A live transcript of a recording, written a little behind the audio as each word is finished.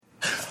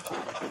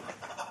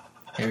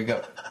Here we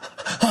go.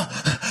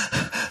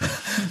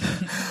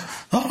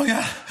 Oh my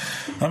god.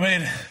 I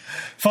mean,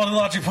 Faulty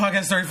Logic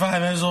Podcast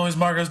 35. As always,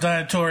 Marcos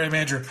Diatori. I'm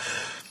Andrew.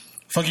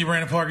 Fuck you,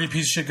 Brandon Parker, you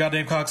piece of shit,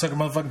 goddamn cocksucker,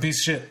 motherfucking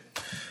piece of shit.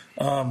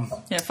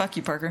 Yeah, fuck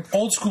you, Parker.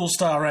 Old school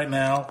style right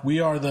now.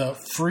 We are the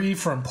Free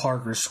from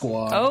Parker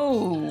squad.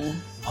 Oh.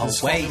 This is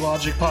Faulty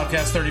Logic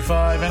Podcast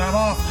 35, and I'm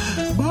off.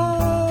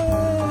 Bye.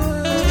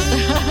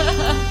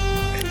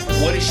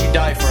 What did she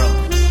die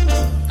from?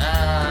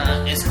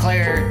 It's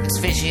clear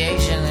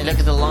asphyxiation. Look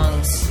at the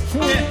lungs.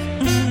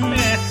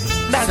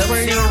 That's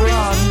where you're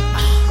wrong.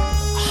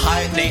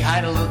 They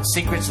hide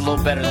secrets a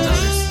little better than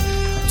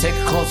others. Take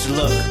a closer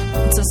look.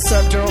 It's a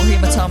subdural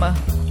hematoma.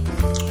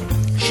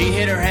 She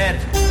hit her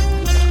head.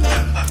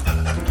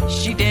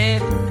 She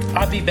did.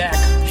 I'll be back.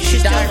 She's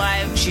still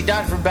alive. She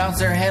died from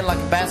bouncing her head like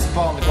a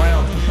basketball on the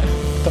ground.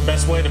 The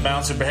best way to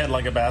bounce your head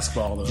like a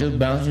basketball, though. Just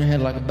bounce your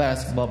head like a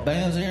basketball.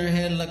 Bounce your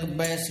head like a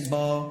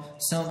basketball.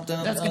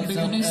 Something. That's gonna be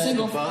your new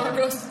single for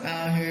Marcos.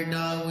 Out here,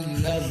 dog, we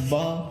got the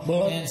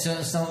ball. And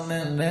something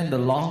and the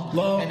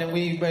law. And then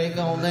we break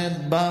on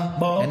that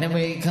ball. And then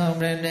we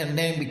come and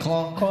then we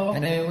claw.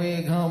 And then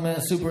we come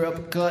and super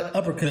uppercut.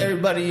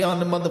 Everybody on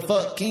the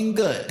motherfucking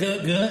good.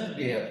 Good.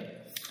 Yeah.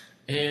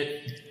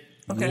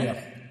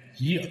 Okay.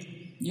 Yep.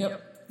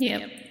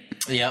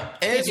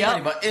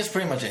 It's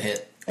pretty much a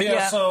hit.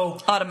 Yeah, so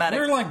automatic.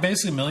 We're like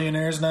basically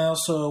millionaires now.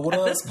 So what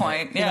at this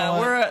point? Yeah,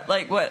 we're at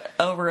like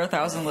over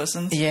 1,000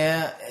 listens.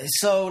 Yeah,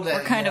 so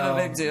we're kind of a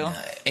big deal.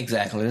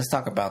 Exactly. Let's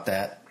talk about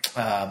that.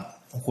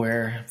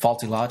 We're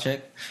Faulty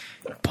Logic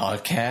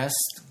podcast.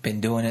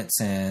 Been doing it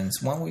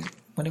since when did we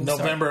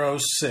November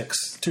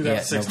 06, 2016.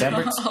 Yeah,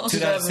 November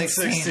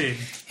 2016.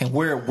 And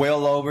we're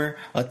well over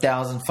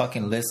 1,000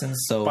 fucking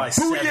listens. So by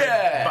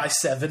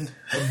seven.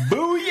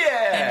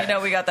 Booyah!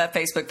 And we got that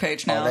Facebook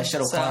page now. Oh, that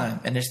shit'll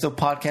climb. And there's still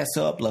podcasts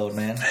to upload,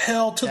 man.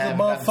 Hell to the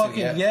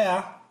motherfucking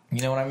yeah.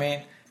 You know what I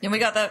mean? And we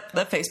got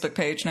that Facebook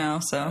page now,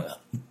 so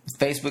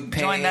Facebook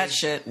page. Join that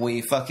shit. We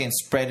fucking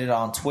spread it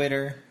on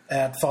Twitter.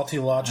 At Faulty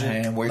Logic.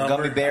 And we're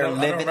Gummy Bear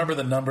Living. I don't remember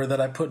the number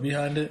that I put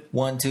behind it.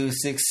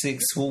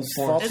 1266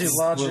 Faulty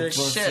Logic.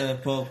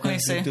 Shit. Let me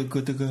see.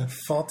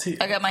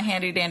 Faulty. I got my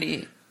handy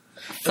dandy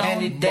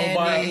phone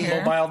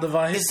mobile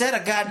device. Is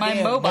that a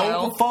goddamn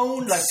mobile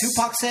phone like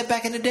Tupac said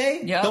back in the day?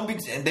 Yeah.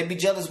 They'd be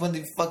jealous when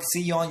they fucking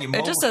see you on your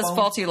mobile phone. It just says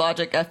Faulty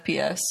Logic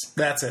FPS.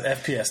 That's it.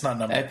 FPS, not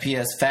number.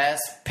 FPS,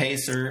 fast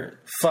pacer.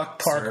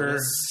 Fuck Parker.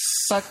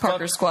 Fuck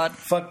Parker squad.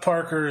 Fuck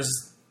Parker's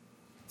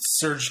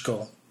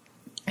surgical.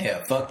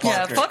 Yeah, fuck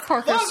Parker. Yeah, fuck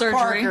Parker's surgery. Fuck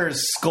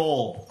Parker's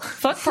skull.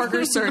 Fuck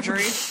Parker's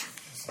surgery.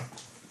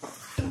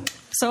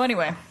 So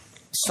anyway.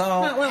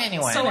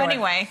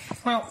 Anyway.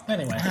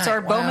 It's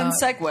our Bowman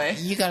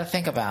segue. You got to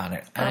think about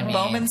it.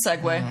 Bowman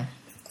segue.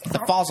 The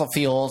fossil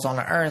fuels on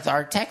the Earth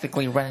are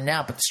technically running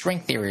out, but the string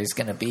theory is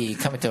going to be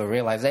coming to a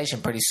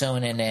realization pretty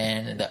soon, and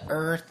then the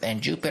Earth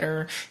and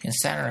Jupiter and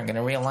Saturn are going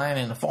to realign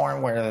in the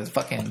form where the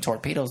fucking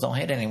torpedoes don't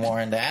hit anymore,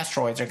 and the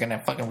asteroids are going to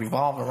fucking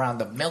revolve around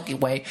the Milky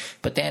Way,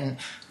 but then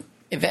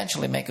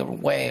eventually make a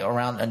way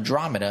around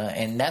Andromeda,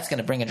 and that's going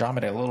to bring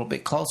Andromeda a little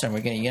bit closer, and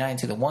we're going to unite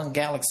into the one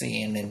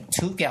galaxy, and then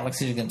two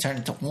galaxies are going to turn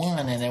into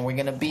one, and then we're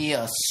going to be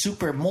a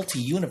super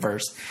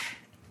multi-universe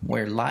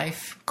where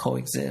life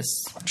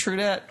coexists. True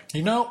that.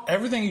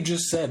 Everything you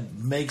just said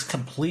makes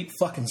complete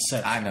fucking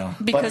sense. I know.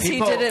 Because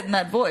he did it in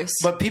that voice.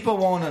 But people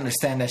won't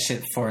understand that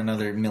shit for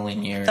another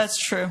million years. That's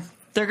true.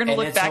 They're going to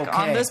look back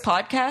on this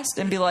podcast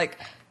and be like,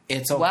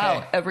 it's okay.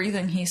 Wow,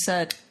 everything he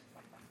said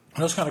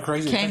That's kind of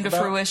crazy. came to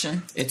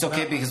fruition. It's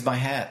okay because my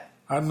hat.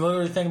 I'm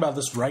literally thinking about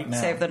this right now.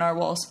 Save the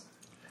narwhals.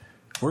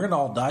 We're going to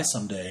all die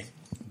someday,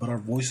 but our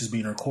voice is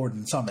being recorded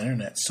and it's on the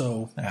internet,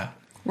 so... Yeah.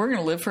 We're going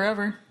to live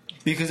forever.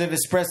 Because if it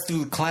spreads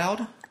through the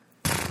cloud...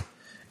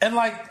 And,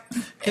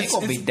 it's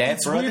going to be dead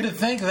It's weird to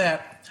think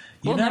that...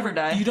 We'll never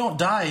die. You don't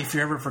die if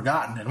you're ever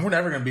forgotten, and we're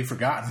never going to be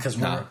forgotten because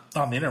we're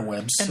on the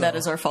interwebs. And that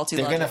is our faulty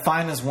They're logic. going to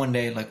find us one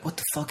day like, what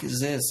the fuck is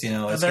this?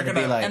 It's going to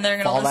be like... And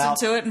they're going to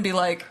listen to it and be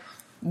like...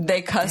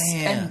 They cuss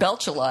and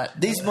belch a lot.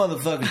 These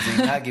motherfuckers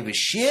do not give a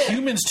shit.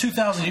 Humans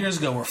 2,000 years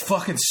ago were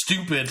fucking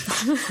stupid.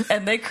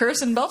 And they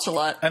curse and belch a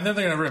lot. And then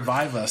they're going to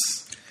revive us.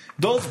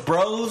 Those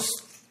bros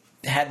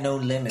had no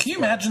limits. Can you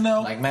imagine,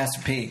 though? Like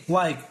Master P.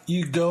 Like,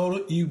 you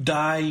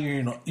die,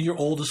 you're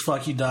old as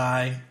fuck, you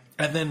die.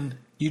 And then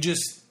you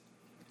just,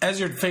 as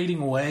you're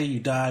fading away, you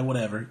die,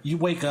 whatever. You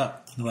wake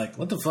up. You're like,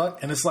 what the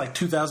fuck? And it's like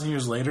 2,000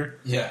 years later.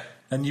 Yeah.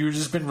 And you've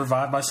just been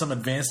revived by some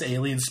advanced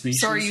alien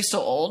species. So are you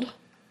still old?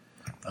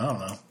 I don't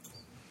know.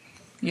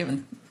 You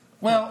haven't.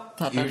 Well,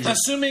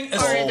 assuming it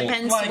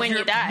depends when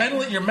you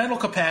die. Your mental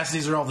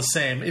capacities are all the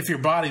same. If your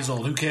body's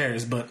old, who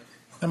cares? But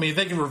I mean, if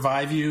they can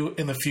revive you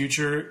in the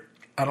future,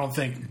 I don't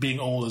think being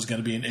old is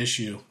going to be an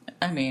issue.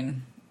 I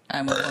mean,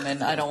 I'm a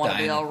woman. I don't want to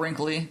be all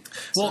wrinkly.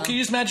 So. Well, can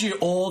you just imagine you're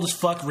old as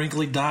fuck,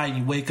 wrinkly, die, and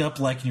you wake up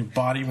like in your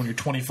body when you're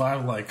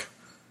 25? Like,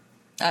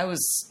 I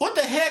was. What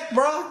the heck,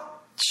 bro?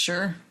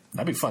 Sure.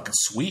 That'd be fucking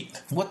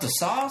sweet. What the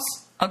sauce?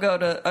 I'll go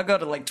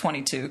to like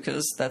 22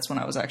 because that's when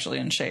I was actually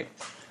in shape.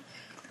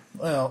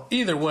 Well,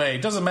 either way,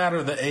 it doesn't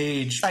matter the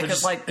age. I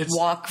could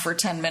walk for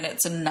 10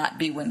 minutes and not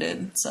be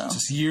winded. So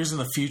just years in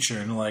the future,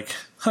 and like,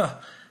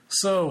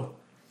 so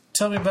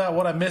tell me about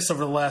what I missed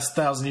over the last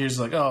 1,000 years.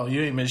 Like, oh,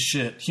 you ain't missed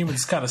shit.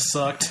 Humans kind of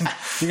sucked.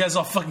 You guys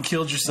all fucking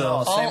killed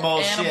yourselves. All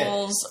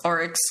animals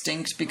are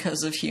extinct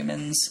because of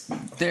humans.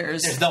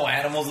 There's no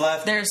animals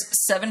left. There's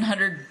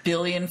 700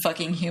 billion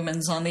fucking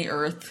humans on the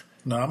earth.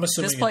 No, I'm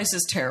assuming this place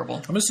is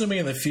terrible. I'm assuming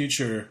in the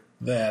future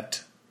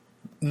that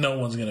no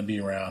one's going to be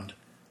around.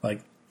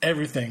 Like,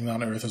 everything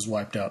on Earth is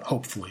wiped out,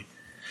 hopefully.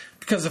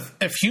 Because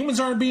if humans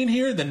aren't being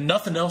here, then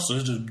nothing else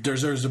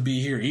deserves to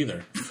be here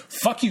either.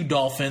 Fuck you,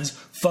 dolphins.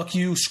 Fuck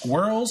you,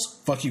 squirrels.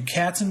 Fuck you,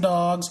 cats and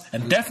dogs.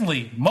 And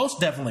most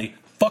definitely,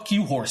 fuck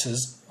you,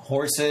 horses.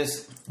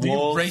 Horses,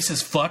 wolves,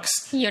 racist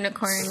fucks.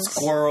 Unicorns.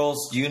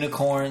 Squirrels,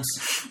 unicorns,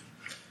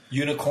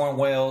 unicorn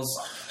whales.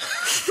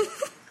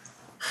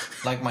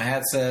 Like my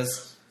hat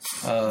says.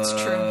 It's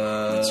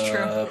true. It's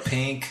true.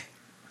 Pink.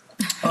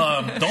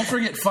 Don't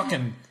forget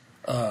fucking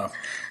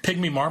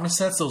pygmy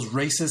marmosets, those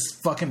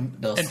racist fucking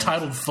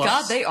entitled fucks.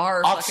 God, they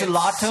are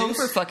oxalotos.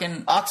 Super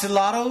fucking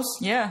oxalotos.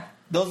 Yeah.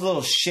 Those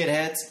little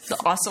shitheads. The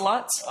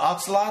ocelots.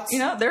 Ocelots? You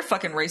know, they're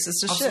fucking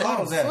racist as shit.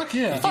 Yeah. Fuck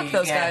yeah. Fuck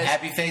those guys.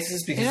 Happy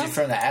faces because you're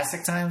from the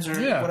Aztec times or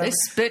whatever? They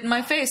spit in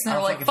my face and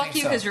they're like, fuck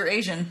you because you're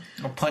Asian.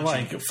 I'll punch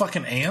like you.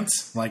 Fucking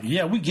ants? Like,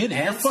 yeah, we get it.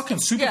 Ants? You're fucking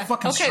super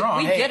fucking strong.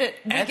 We get it.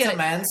 We ants get it.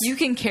 Ants. You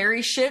can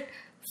carry shit.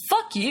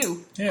 Fuck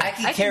you. Yeah. I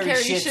can carry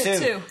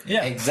shit too.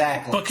 Yeah.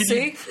 Exactly. But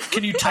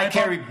can you type I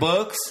carry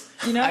books.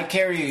 You know? I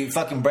carry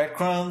fucking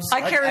breadcrumbs.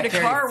 I carried a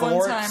car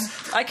forks. one time.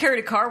 I carried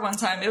a car one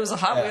time. It was a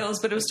Hot Wheels,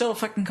 but it was still a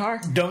fucking car.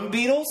 Dung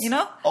beetles? You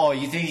know? Oh,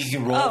 you think you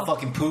can roll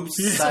fucking poops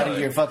inside of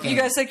your fucking... You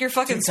guys think you're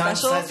fucking 2 times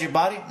special? the size of your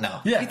body? No.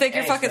 Yeah. You think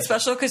you're fucking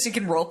special because you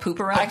can roll poop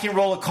around? I can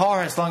roll a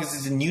car as long as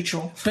it's in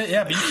neutral. But you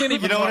can't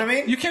even... You know what I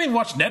mean? You can't even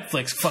watch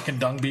Netflix, fucking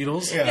dung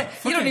beetles. Yeah.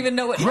 You don't even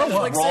know what grow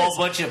up. Netflix Roll is. a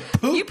bunch of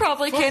poop. You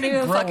probably can't Fucking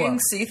even grow fucking up.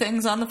 see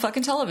things on the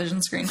fucking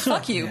television screen.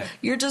 Fuck you. Yeah.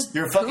 You're just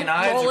Your fucking poop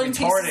eyes are rolling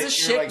pieces retarded. of You're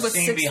shit like with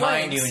seeing 6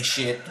 behind legs. you and shit.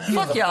 Fuck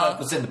What the y'all. fuck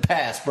was in the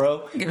past,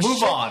 bro? Give a Move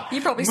shit. on.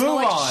 You probably Move smell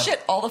like on.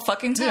 shit all the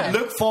fucking time.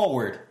 Look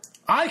forward.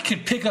 I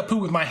could pick up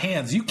poop with my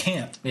hands. You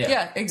can't.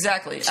 Yeah,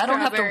 exactly. I don't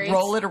have to Strawberries.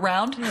 roll it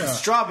around.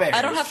 Strawberries.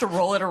 I don't have to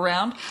roll it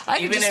around. I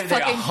can Even just if they're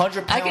fucking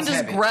 100 I can pounds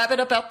just heavy. grab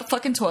it up out the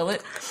fucking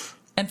toilet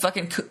and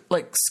fucking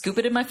scoop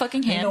it in my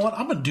fucking hand. You know what?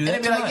 I'm gonna do that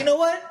And be tonight. like, you know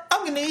what?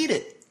 I'm gonna eat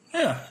it.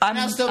 Yeah.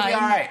 I'll still be all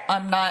right.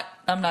 I'm not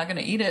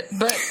gonna eat it,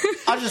 but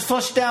I'll just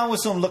flush it down with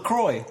some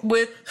LaCroix.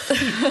 with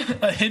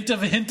A hint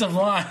of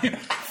lime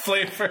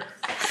flavor.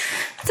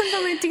 Some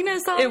Valentina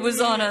sauce.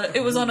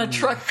 it was on a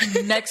truck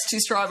next to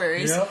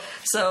strawberries. Yep.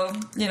 So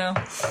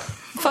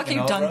fuck you,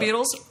 hell, dung bro.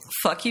 beetles.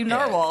 Fuck you,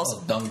 narwhals.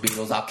 Yeah, dung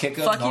beetles. I'll kick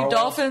them. Fuck you, narwhals.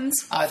 dolphins.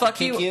 I'll have to Fuck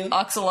kick you,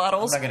 oxalotls.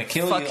 I'm not gonna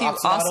kill Fuck you. you,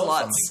 Oxalotls. I'm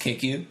ocelots. gonna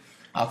kick you.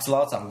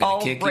 Oxalots. I'm gonna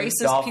All kick you.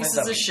 racist Dolphins. pieces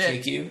I'm of gonna shit.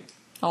 kick you.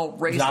 All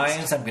racist.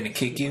 Lions. I'm gonna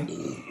kick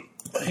you.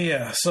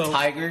 Yeah. So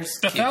Tigers.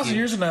 1,000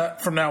 years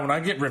from now, when I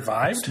get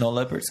revived, Snow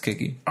leopards.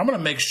 Kick you. I'm gonna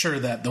make sure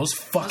that those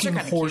fucking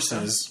kinda cute,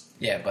 horses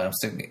Yeah, but I'm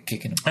still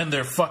kicking them. and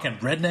their fucking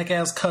redneck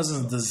ass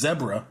cousins, the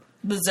zebra.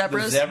 The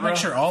zebras. The zebra? Make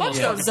sure all Fuck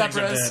those those fucking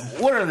zebras. things are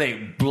dead. What are they?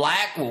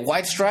 Black with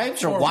white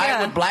stripes or white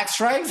Yeah. with black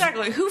stripes?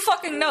 Exactly. Who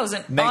fucking knows?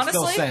 And Makes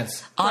honestly, no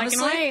sense. Black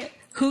and honestly, white.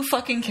 who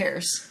fucking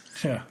cares?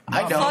 Yeah.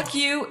 I don't. Fuck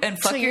you and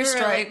fuck So your you're a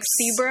stripes.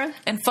 zebra?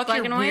 And fuck Black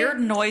your and white? weird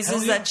noises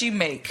Hell yeah. that you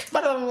make.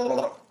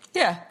 Close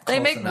Yeah, they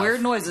make enough.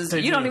 weird noises. They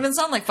You don't do. even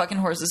sound like fucking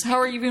horses. How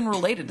are you even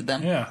related to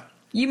them? Yeah.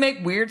 You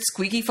make weird,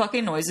 squeaky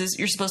fucking noises.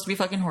 You're supposed to be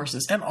fucking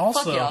horses. And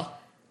also, fuck y'all.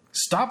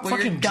 stop Weird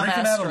fucking dumbass drinking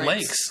out of stripes.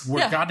 lakes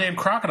where Yeah. goddamn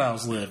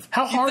crocodiles live.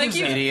 How You hard think is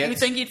you, that? Idiots. you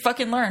think you'd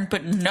fucking learn,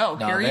 but no,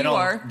 No, here they you don't.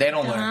 are. They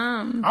don't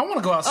learn. I want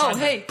to go outside Oh,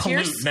 hey, and pollute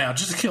here's- now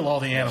just to kill all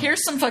the animals.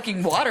 Here's some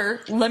fucking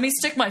water. Let me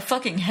stick my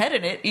fucking head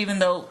in it, even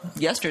though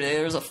yesterday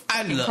there was a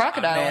fucking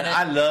crocodile man, in it.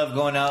 I love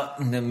going out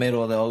in the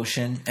middle of the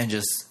ocean and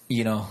just,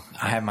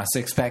 I have my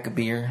 6-pack of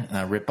beer and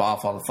I rip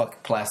off all the fucking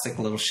plastic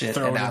little shit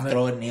Throw and it I in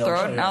throw it in the Throw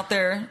ocean. it out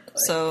there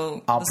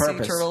so On the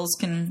purpose. sea turtles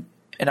can.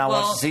 And I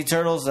Well, watch the sea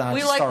turtles and I We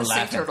just like start the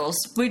laughing. sea turtles.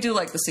 We do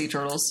like the sea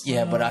turtles.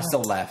 Yeah, but I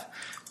still laugh.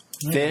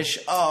 Fish.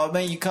 Oh,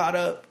 man, you caught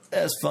up.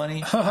 That's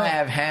funny. I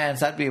have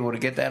hands. I'd be able to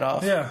get that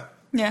off. Yeah.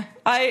 Yeah,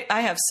 I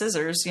have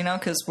scissors,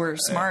 because we're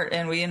smart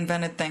and we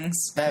invented things.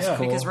 That's Yeah.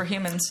 cool. Because we're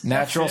humans.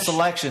 Natural Fish.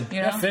 selection.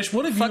 You know? Yeah, fish.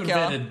 What have Fuck you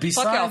y'all. invented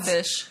Fuck y'all, besides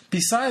fish.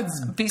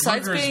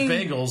 besides burgers, being-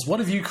 bagels? What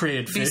have you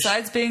created, fish?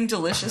 Besides being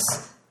delicious,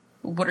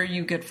 what are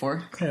you good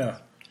for? Yeah.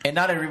 And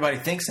not everybody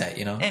thinks that,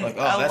 And like, a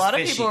that's lot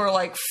of fishy. people are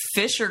like,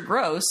 fish are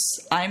gross.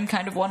 I'm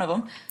kind of one of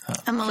them.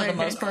 I'm For the allergic.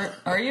 most part.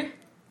 Are you?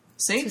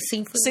 See? To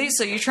seafood. See,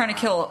 so you're trying to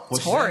kill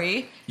What's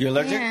Tori. You're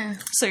allergic? Yeah.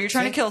 So you're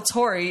trying to kill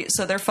Tori,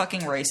 so they're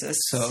fucking racist.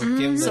 So give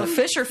them So the,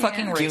 fish are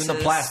fucking racist. give them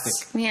the plastic.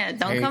 Yeah, There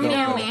don't you come go,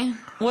 near bro. me.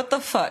 What the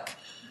fuck?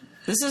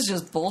 This is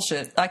just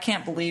bullshit. I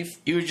can't believe,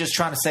 You were just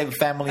trying to save a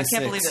family of I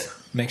can't 6. believe it.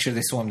 Make sure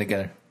they swim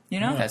together.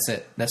 That's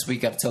it. That's what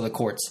you got to tell the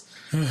courts.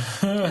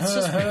 it's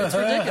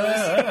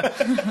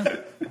ridiculous.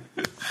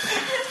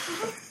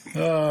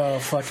 Oh,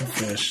 fucking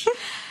fish.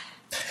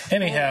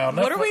 Anyhow,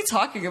 What are we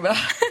talking about?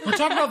 We're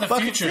talking about the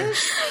future.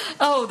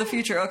 Oh, the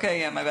future. Okay,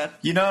 yeah, my bad.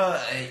 You know,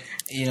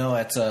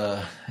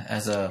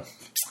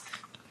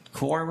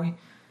 who are we?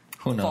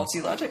 Who knows?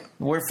 Faulty logic.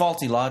 We're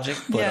faulty logic,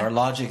 but Yeah. our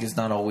logic is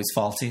not always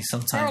faulty.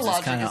 Sometimes Our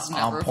it's kind logic of is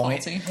never on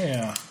point. faulty.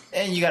 Yeah.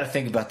 And you got to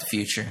think about the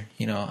future.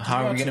 You know, how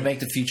are we going to make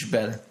the future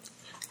better?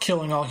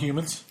 Killing all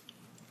humans.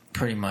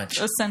 Pretty much.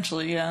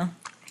 Essentially, yeah.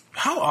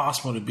 How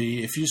awesome would it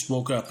be if you just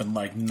woke up and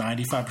like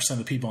 95% of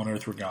the people on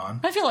Earth were gone?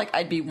 I feel like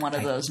I'd be one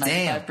of those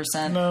damn.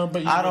 95%. No,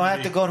 but you I don't wouldn't have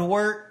be. to go to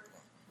work.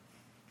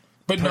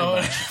 But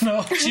no,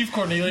 Chief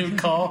Cornelia would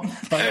call.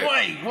 Like,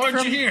 wait, why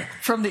aren't you here?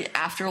 From the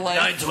afterlife.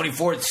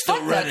 924 is still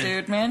Fuck that running.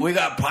 dude, man. We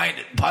got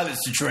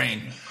pilots to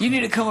train. You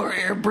need to come over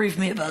here and brief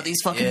me about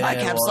these fucking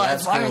NICAP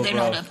slides. that's Why are cool, they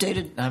bro. not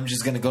updated? I'm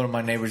just going to go to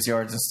my neighbor's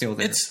yards and steal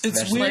their It's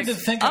vegetables. weird to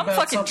think I'm about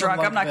fucking something drunk.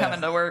 like I'm not that.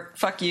 coming to work.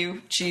 Fuck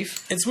you,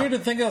 Chief. It's weird to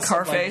think of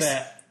something like Carface.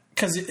 that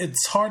because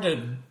it's hard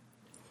to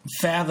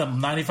fathom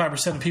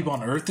 95% of people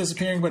on Earth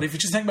disappearing. But if you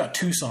just think about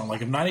Tucson,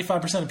 like if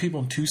 95% of people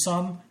in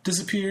Tucson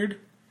disappeared,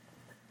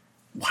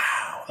 wow,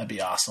 that'd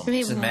be awesome. Maybe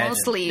Just imagine.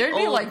 mostly There'd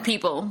be, old like,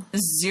 people.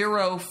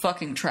 Zero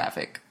fucking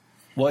traffic.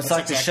 Well, it's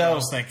like the That's exactly what I show.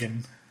 was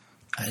thinking.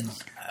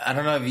 I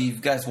don't know if you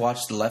guys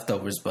watched The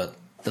Leftovers, but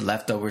The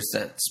Leftovers,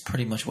 that's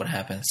pretty much what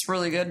happens. It's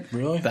really good.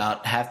 Really?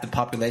 About half the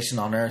population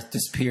on Earth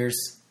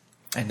disappears,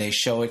 and they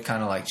show it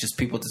kind of like just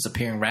people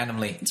disappearing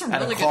randomly It's a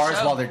out really of good cars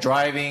show. while they're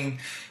driving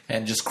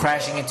and just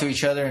crashing into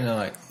each other, and they're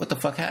like, "What the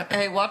fuck happened?"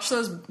 Hey, watch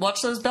those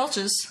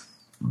belches.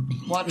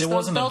 Watch It those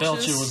wasn't a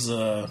belches. belch, it was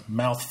a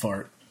mouth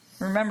fart.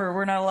 Remember,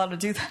 we're not allowed to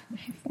do that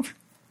anymore.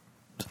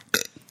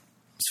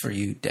 It's for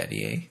you,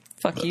 Daddy A,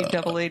 Fuck you,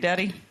 double A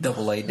daddy.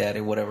 Double A,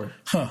 Daddy, whatever.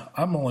 Huh,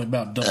 I'm only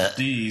about double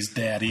D's,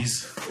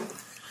 daddies.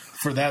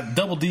 For that,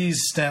 double D's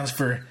stands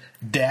for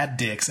dad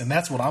dicks, and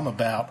that's what I'm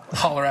about.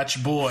 Holler at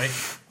your boy.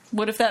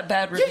 What if that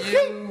bad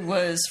review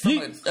was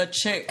from a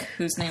chick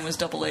whose name was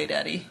Double A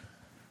Daddy?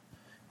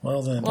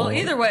 Well, then. Well,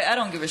 either way, I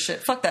don't give a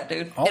shit. Fuck that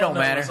dude. all it don't I know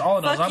matter. Is, all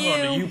I know is Fuck I'm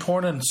going you. to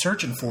YouPorn and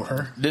searching for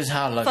her. This is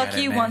how I look Fuck at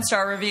it, you, man.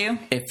 1-star review.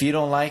 If you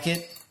don't like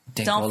it,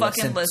 then Don't go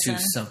fucking listen.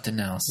 to something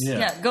else. Yeah.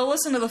 Yeah, go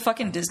listen to the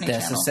fucking Disney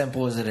That's Channel. as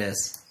simple as it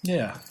is.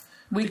 Yeah.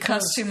 We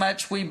cuss too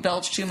much. We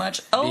belch too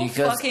much. Oh,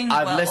 Because fucking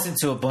I've well. listened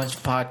to a bunch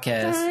of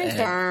podcasts,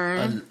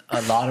 and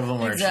a lot of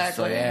them are just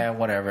Exactly. like, yeah,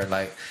 whatever.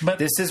 Like, But-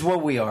 this is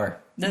what we are.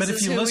 This But if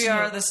is you who we listen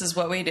are. to- This is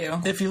what we do.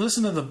 If you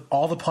listen to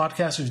all the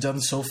podcasts we've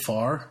done so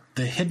far,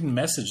 the hidden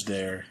message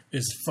there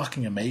is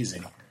fucking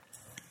amazing.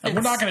 And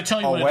we're not going to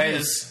tell you what it always-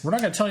 is. We're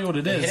not going to tell you what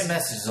it The is. hidden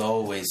message is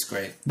always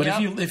great. But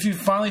Yep. if you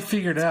finally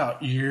figure it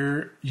out,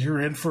 you're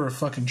in for a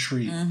fucking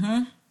treat.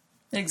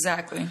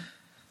 Exactly.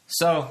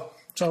 So,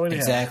 So anyhow,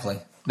 exactly.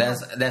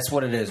 That's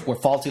what it is. We're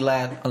faulty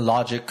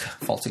logic,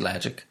 Faulty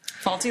lactic.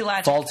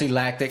 faulty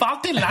lactic.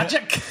 faulty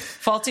logic.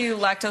 Faulty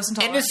lactose intolerance.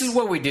 And this is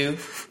what we do.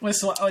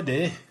 What's what I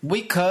did?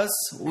 We cuss,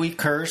 we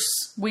curse.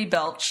 we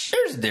belch.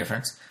 There's a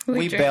difference.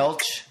 We drink.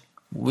 belch,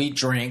 we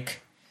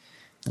drink,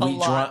 A we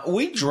lot. drunk,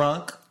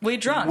 We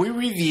drunk. we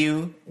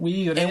review,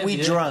 and we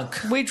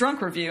drunk. We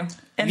drunk review.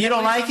 And If you then don't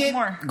we like drunk it,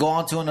 more. go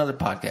on to another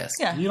podcast.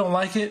 Yeah. You don't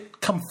like it?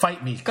 Come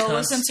fight me. Go cunts.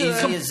 listen to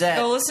Easy as that.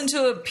 Go listen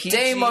to a PG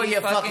Damo,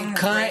 you fucking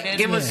cunt. rated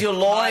Give us your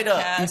Lloyd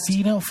up. podcast. If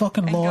you don't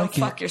fucking And go like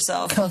fuck it,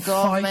 yourself. come Fuck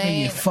off, fight me,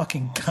 you man.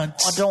 fucking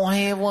cunts. I don't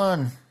have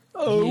one.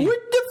 Oh, what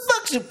the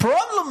fuck's your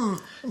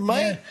problem,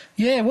 man?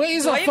 Yeah, where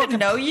is Do our I even fucking?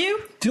 know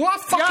you? Do I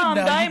fucking Yeah, I'm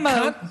know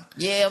Damo. you, cunt?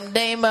 Yeah, I'm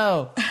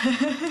Damo.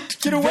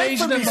 Get away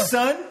from me,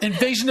 son.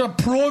 Invasion of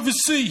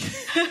privacy.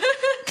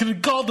 Can you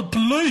call the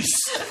police?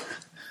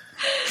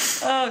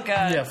 Oh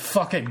god, Yeah,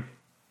 fucking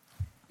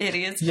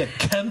idiots. yeah,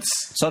 cunts.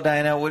 So,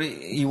 Diana, what do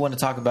you want to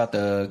talk about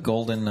the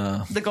Golden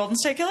The Golden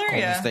State Killer.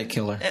 Golden State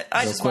Killer?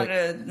 I real just quick?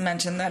 wanted to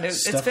mention that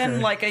it's Steph been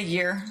Curry. like a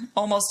year,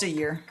 almost a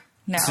year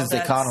now. Since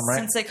they caught him, right?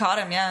 Since they caught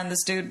him, yeah. And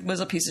this dude was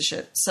a piece of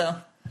shit. So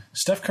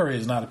Steph Curry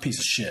is not a piece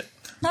of shit.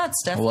 not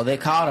Steph. Well, they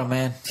caught him,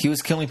 man. He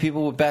was killing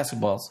people with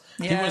basketballs.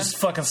 Yeah. He was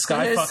fucking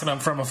sky His- fucking them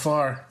from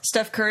afar.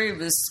 Steph Curry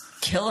was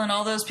killing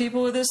all those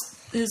people with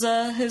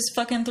his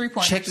fucking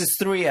 3-pointers. Check this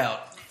 3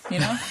 out. You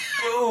know,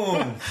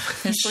 Boom.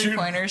 his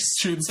 3-pointers.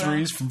 shooting So-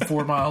 threes from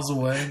 4 miles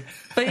away.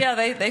 But yeah,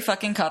 they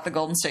fucking caught the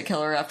Golden State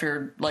Killer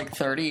after like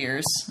 30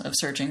 years of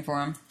searching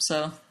for him.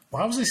 So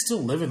Why was he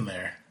still living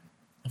there?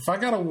 If I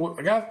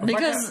got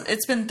because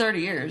it's been 30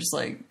 years,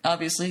 like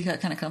obviously he got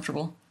kind of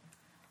comfortable.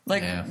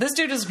 Like Yeah. this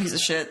dude is a piece of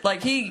shit.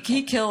 Like he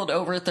killed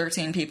over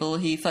 13 people.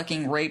 He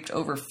fucking raped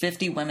over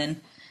 50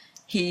 women.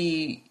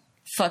 He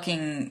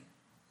fucking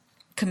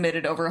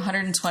committed over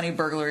 120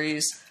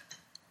 burglaries.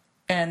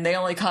 And they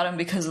only caught him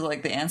because of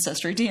like the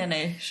ancestry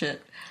DNA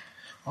shit.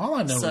 all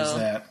I know is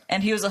that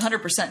And he was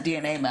 100%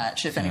 DNA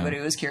match, if anybody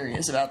was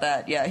curious about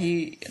that. Yeah,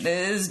 he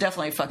is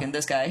definitely fucking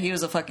this guy. He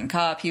was a fucking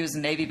cop. He was a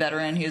Navy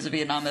veteran. He was a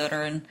Vietnam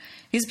veteran.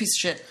 He's a piece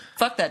of shit.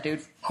 Fuck that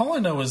dude. all I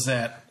know is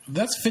that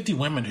that's 50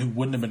 women who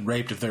wouldn't have been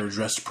raped if they were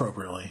dressed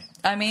appropriately.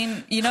 I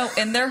mean, you know,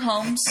 in their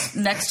homes,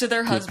 next to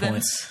their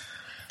husbands,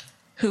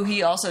 who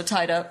he also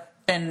tied up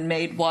and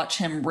made watch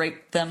him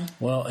rape them.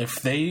 Well,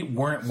 if they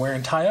weren't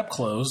wearing tie-up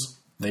clothes,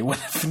 they would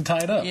have been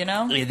tied up. You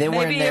know? Yeah, they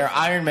were in their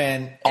Iron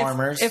Man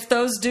armors. If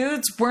those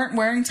dudes weren't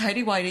wearing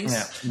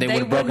tighty-whities, they would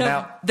have broken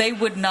out. They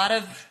would not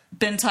have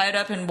been tied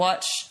up and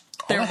watched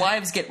their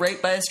wives get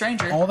raped by a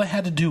stranger. All they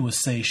had to do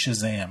was say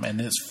Shazam, and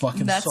it's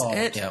fucking solved.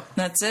 That's it. Yep.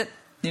 That's it.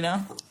 You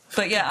know?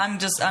 But yeah, I'm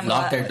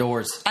lock glad their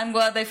doors. I'm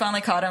glad they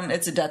finally caught him.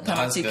 It's a death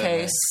penalty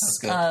case.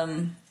 That's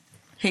good.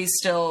 He's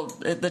still,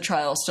 the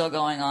trial's still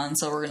going on,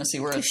 so we're going to see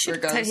where it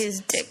goes. Cut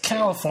his dick.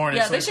 California,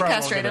 Yeah, so they should probably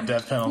castrate won't him. get a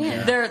death penalty.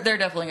 Yeah. They're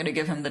definitely going to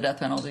give him the death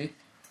penalty.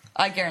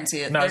 I guarantee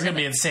it. No, he's going to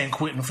be in San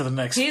Quentin for the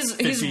next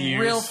 50 years. He's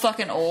real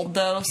fucking old,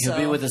 though. He'll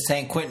be with the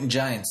St. Quentin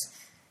Giants.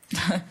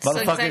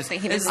 Motherfuckers. exactly,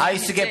 he doesn't I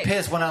used to get get dick.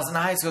 pissed when I was in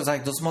high school. I was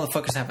like, those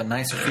motherfuckers have a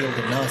nicer field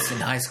than us in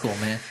high school,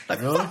 man. Like,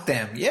 fuck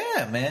them.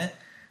 Yeah, man.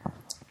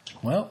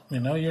 Well,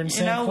 you're in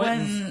San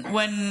Quentin.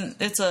 when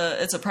it's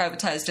a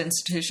privatized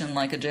institution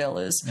like a jail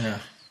is, Yeah.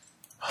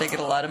 they get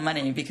a lot of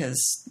money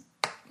because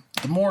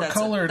The more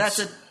colored. that's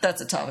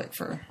a topic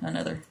for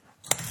another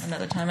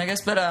time, I guess.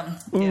 But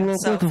yeah.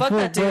 So fuck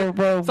that dude.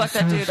 Fuck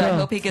that dude. I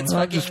hope he gets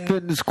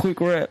fucking. this quick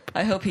rap.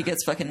 I hope he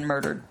gets fucking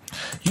murdered.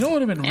 You know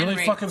what would have been really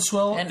raped. fucking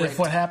swell And if raped.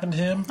 what happened to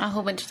him? A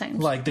whole bunch of times.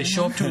 Like, they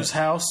show up to his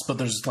house, but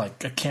there's,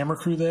 like, a camera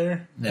crew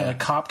there, Yeah. and a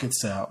cop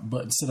gets out.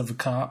 But instead of a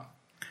cop,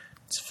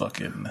 it's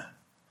fucking...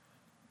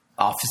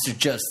 Officer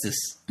Justice.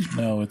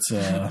 No, it's,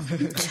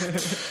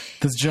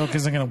 this joke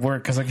isn't going to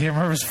work, because I can't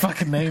remember his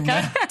fucking name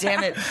now. God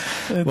damn it.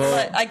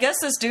 But I guess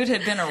this dude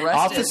had been arrested.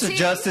 Officer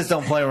Justice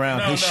don't play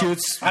around. He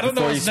shoots. I don't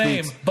know before his he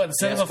name, speaks. but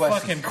instead Yes, of a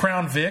questions. fucking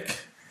Crown Vic,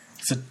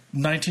 it's a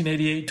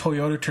 1988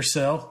 Toyota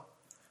Tercel.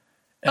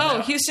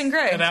 Houston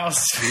Gray. And that was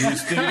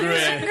Houston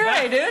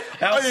Gray, dude.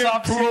 that was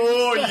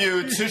soft-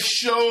 you to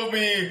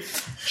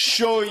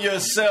show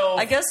yourself.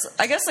 I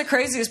guess the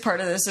craziest part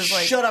of this is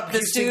like Shut up,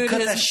 this Houston. dude.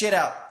 Cut that shit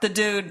out. The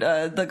dude,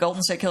 the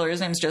Golden State Killer. His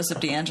name's Joseph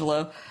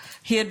D'Angelo.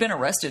 He had been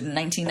arrested in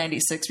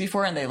 1996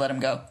 before, and they let him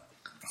go.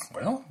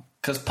 Well,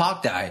 Because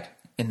Pac died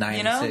in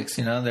 '96.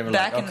 You know, they were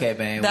like, okay,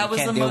 man, that we was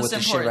can't the deal most with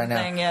this shit right important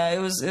now. thing. Yeah, it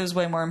was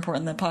way more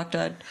important than Pac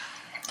died.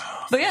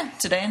 But yeah,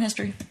 today in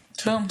history.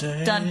 Boom,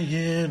 done.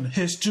 in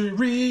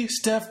history,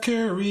 Steph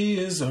Curry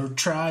is on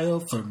trial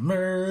for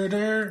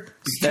murder.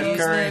 Steph He's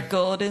Curry, the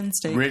Golden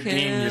State redeem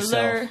Killer.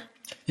 yourself.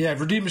 Yeah,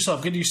 redeem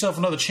yourself. Get yourself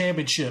another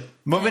championship.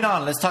 Moving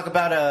on, let's talk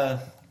about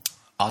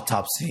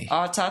Autopsy.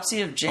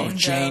 Autopsy of Jane Doe.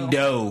 Jane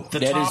Doe. The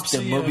That is the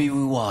Topsy movie of-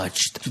 we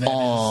watched.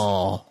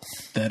 That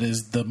That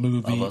is the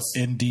movie Of us.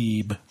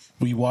 Indeed.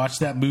 We watched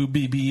that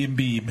movie in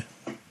Beeb.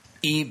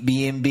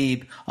 E.B.M.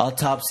 Beeb.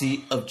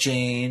 Autopsy of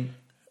Jane.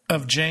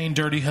 Of Jane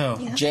Dirty Ho.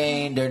 Yeah.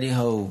 Jane Dirty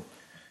Ho.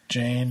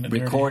 Jane Dirty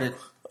Recorded.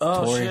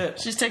 Oh, Tori. shit.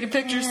 She's taking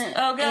pictures. Oh, I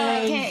God.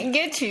 can't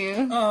get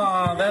you.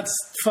 Oh, that's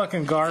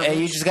fucking garbage.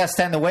 Hey, you just got to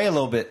stand away a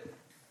little bit.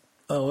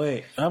 Oh,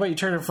 wait. How about you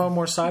turn your phone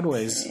more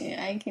sideways?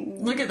 Yeah, I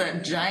can. Look at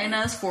that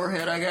giant-ass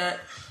forehead I got.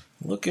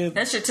 Look at...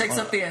 That shit takes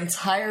up the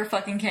entire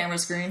fucking camera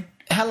screen.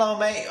 Hello,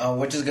 mate. Oh,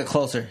 we'll just get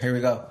closer. Here we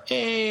go.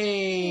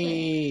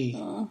 Hey.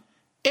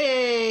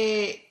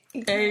 Hey.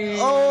 Hey.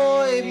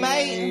 Oi,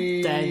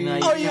 mate.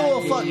 Oh, you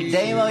a fucking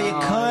demo, you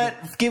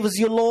cunt. Give us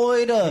your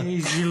loider.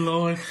 Easy,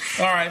 Lord.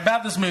 All right,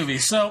 about this movie.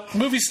 So,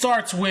 movie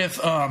starts with...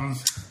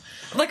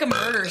 Like a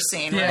murder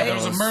scene, Yeah, right? there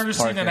was a murder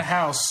scene in Parker. a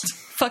house.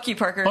 Fuck you,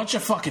 Parker. Bunch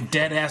of fucking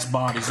dead ass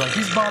bodies. Like,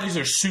 these bodies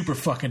are super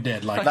fucking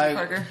dead. Like, Fuck you,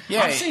 Parker.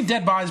 yeah. I've seen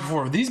dead bodies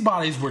before. These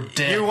bodies were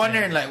dead. You're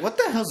wondering, like, what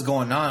the hell's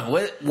going on?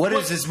 What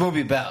is this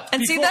movie about?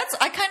 And see, Before-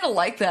 I kind of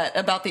like that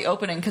about the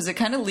opening because it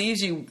kind of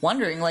leaves you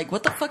wondering, like,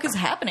 what the fuck is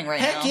happening right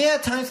Heck now? yeah,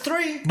 times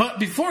 3. But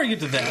before I get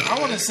to that, I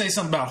want to say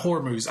something about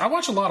horror movies. I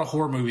watch a lot of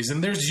horror movies,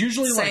 and there's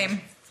usually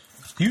Same.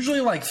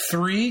 like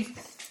 3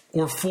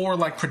 or 4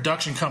 like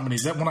production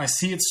companies that when I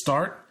see it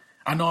start,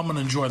 I know I'm going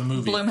to enjoy the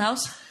movie.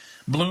 Blumhouse.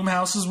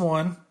 Blumhouse is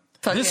one.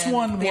 This Fucking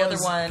one was the other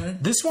one.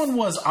 This one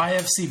was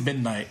IFC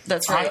Midnight.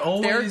 That's right.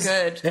 They're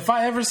good. If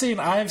I ever see an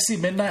IFC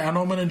Midnight, I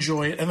know I'm going to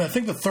enjoy it. And I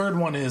think the third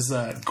one is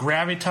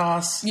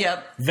Gravitas.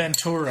 Yep.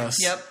 Venturas.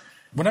 Yep.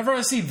 Whenever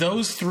I see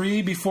those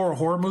 3 before a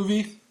horror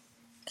movie,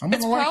 I'm going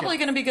It's to like probably it.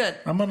 going to be good.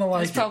 I'm going to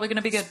like It's probably going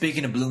to be good.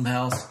 Speaking of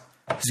Blumhouse,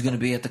 who's going to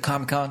be at the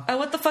Comic-Con? Oh,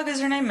 what the fuck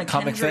is her name?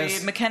 Comic McKendry.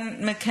 Fest?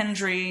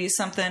 McKendry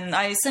something.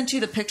 I sent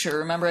you the picture.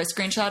 Remember, I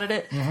screenshotted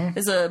it.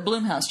 Is a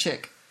Blumhouse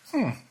chick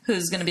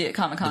who's going to be at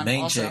Comic Con. The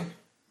main also. chick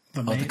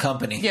of the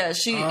company. Yeah,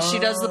 she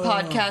does the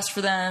podcast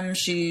for them.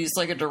 She's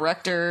like a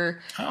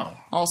director. Oh.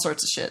 All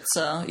sorts of shit.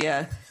 So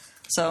yeah.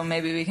 So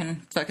maybe we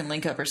can fucking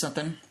link up or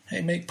something.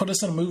 Hey, mate, put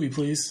us in a movie,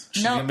 please.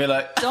 She's No, going to be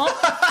like,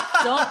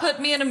 don't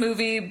put me in a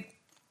movie,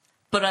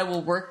 but I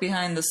will work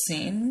behind the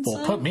scenes.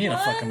 Well, put me in a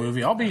What? fucking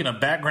movie. I'll be in a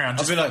background.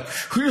 I'll Just, be like,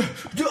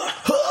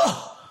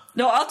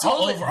 No, I'll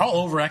totally. I'll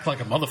overact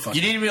like a motherfucker.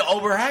 you need me to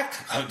overact?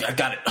 I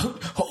got it. I'm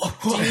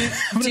gonna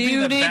Do be in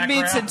you the need me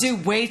to background. do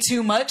way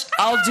too much?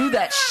 I'll do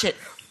that shit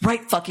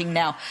right fucking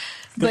now.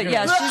 But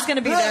yeah, she's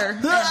gonna be there.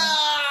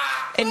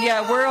 And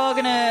yeah,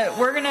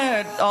 we're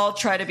gonna all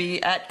try to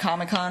be at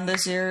Comic-Con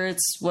this year.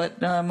 It's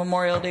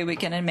Memorial Day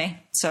weekend in May.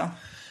 So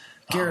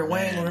Gary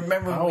Wang,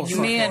 remember Oh, when you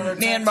fuck. me were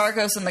and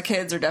Marcos and the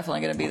kids are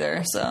definitely gonna be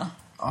there. So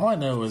All I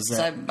know is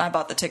that I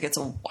bought the tickets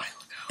a while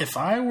ago. if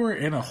I were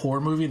in a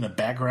horror movie in the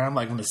background,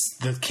 like when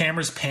the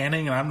camera's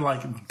panning and I'm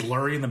like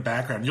blurry in the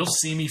background, you'll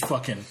see me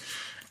fucking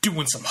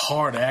doing some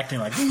hard acting,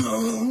 like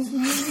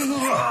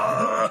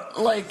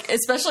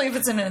especially if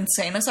it's in an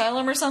insane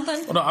asylum or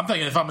something. Well, no, I'm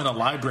thinking if I'm in a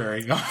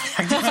library. If you're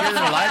in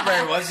the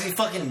library, what's he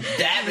fucking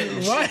dabbing?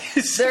 And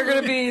shit? They're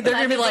gonna be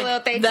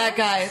like,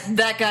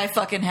 that guy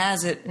fucking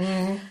has it.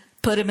 Mm-hmm.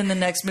 Put him in the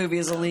next movie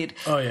as a lead.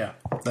 Oh yeah,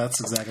 that's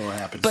exactly what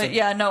happened. But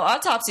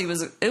Autopsy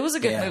was a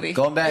good movie.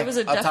 Going back, it was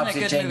a definite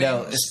good Jane movie.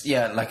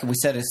 Doe, like we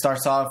said, it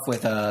starts off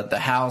with the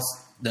house,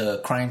 the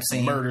crime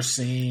scene, murder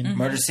scene,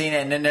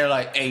 and then they're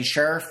like, "Hey,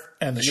 sheriff,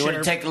 and the you want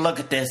to take a look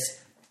at this?"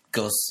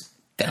 Goes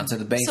down to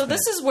the basement. So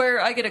this is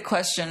where I get a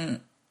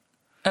question.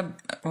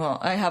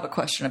 I have a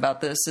question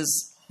about this: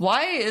 is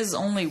why is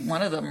only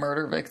one of the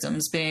murder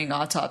victims being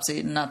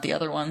autopsied and not the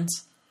other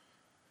ones?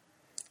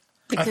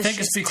 I think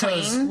it's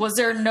because clean. Was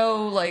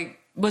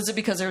it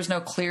because there was no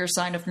clear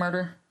sign of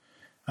murder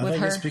with I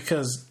think her? it's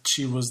because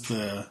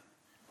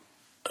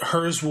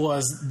hers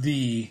was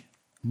the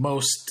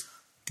most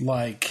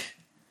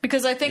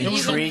because I think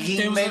intriguing.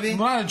 It was maybe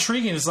not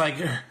intriguing. It's like,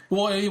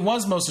 well, it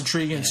was most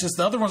intriguing. It's just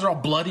the other ones are all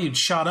bloody and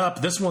shot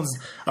up. This one's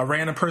a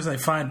random person they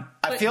find.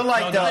 I feel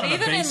like but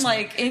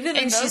even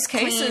in those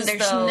cases, there's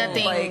though,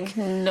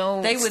 nothing,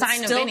 no they would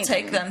sign still of anything.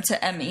 take them to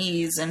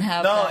MEs and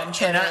have no, them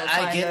try and to I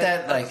find get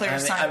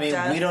that. I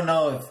mean, we don't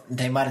know if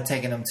they might have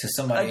taken them to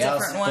somebody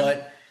else,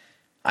 but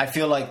I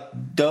feel like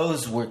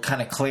those were kind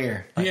of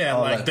clear.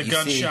 Like the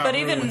gunshot. But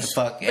even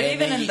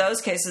in those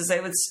cases, they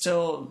would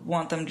still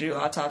want them to do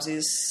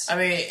autopsies. I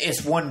mean,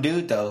 it's one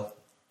dude though.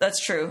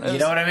 That's true. You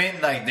know what I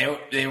mean? Like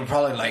they were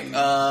probably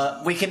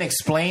like, we can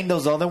explain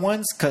those other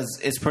ones because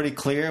it's pretty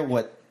clear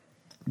what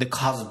the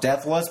cause of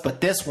death was.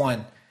 But this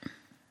one,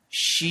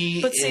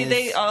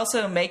 they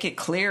also make it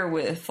clear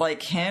with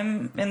like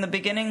him in the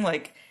beginning.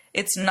 Like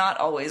it's not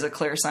always a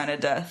clear sign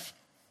of death.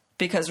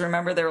 Because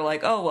remember, they were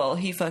like, oh, well,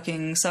 he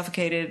fucking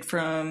suffocated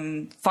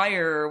from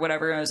fire or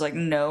whatever. And I was like,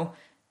 no,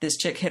 this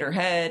chick hit her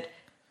head.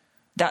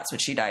 That's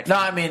what she died from.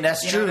 No, I mean,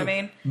 that's true. You know what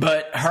I mean?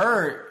 But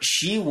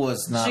she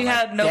was not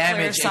had no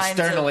damaged clear signs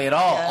externally of- at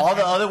all. yeah. All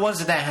the other ones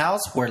in that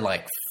house were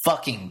like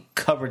fucking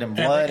covered in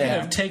blood. They could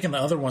have taken the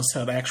other ones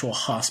to an actual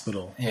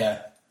hospital.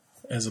 Yeah.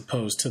 As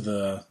opposed to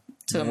the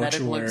a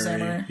medical mortuary.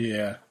 examiner.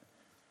 Yeah.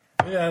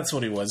 Yeah, that's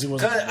what he was. He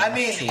wasn't.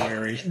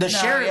 The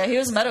sheriff. Yeah, he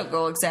was a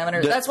medical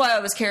examiner. That's why I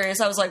was curious.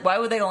 I was like, why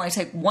would they only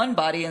take one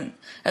body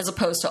as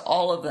opposed to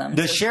all of them?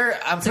 The sheriff.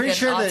 I'm pretty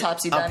sure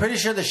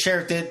the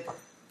sheriff did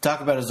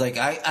talk about it. Was like,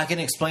 I can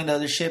explain the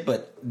other shit,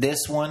 but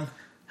this one,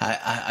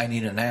 I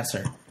need an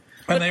answer.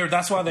 And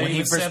that's why they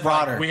even said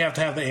her. We have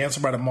to have the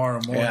answer by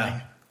tomorrow morning.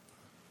 Yeah.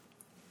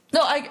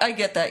 No, I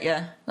get that.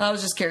 Yeah, I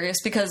was just curious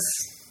because,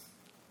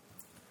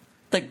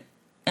 like,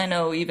 I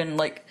know even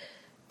like.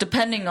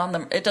 Depending on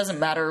them, it doesn't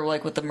matter.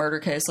 Like with the murder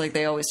case, like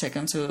they always take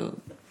them to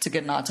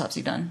get an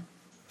autopsy done,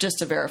 just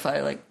to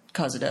verify like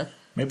cause of death.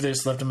 Maybe they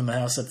just left him in the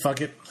house. Said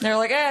fuck it. They're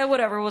like,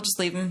 whatever. We'll just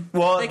leave them.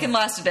 Well, they can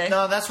last a day.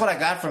 No, that's what I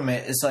got from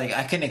it. It's like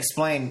I can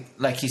explain,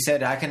 like he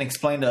said, I can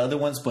explain the other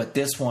ones, but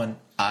this one,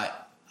 I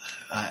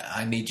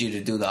need you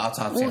to do the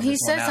autopsy. Well, he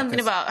said something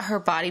about her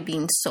body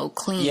being so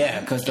clean.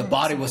 Yeah, because the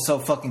body was so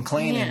fucking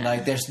clean and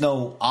like there's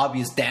no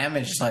obvious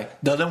damage. Like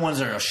the other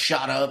ones are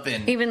shot up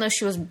and even though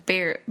she was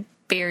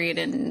buried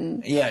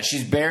in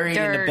she's buried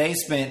dirt. in the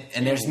basement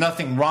and there's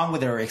nothing wrong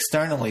with her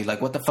externally. Like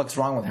what the fuck's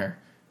wrong with her?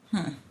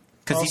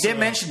 Because he did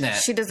mention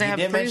that she doesn't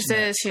have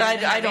bruises. She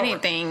doesn't have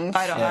anything.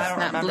 I don't not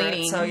remember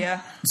bleeding.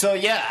 It, so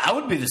yeah, I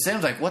would be the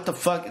same. Like what the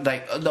fuck?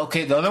 Like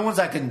okay, the other ones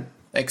I can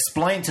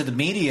explain to the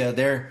media.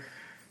 They're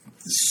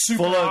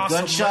super full of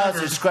awesome gunshots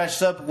murder. or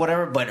scratched up,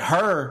 whatever. But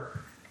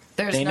her,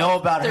 they know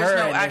about her,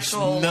 and there's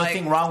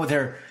nothing wrong with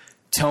her.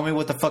 Tell me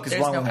what the fuck is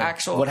wrong with her.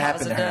 Actual what cause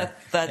happened to of death.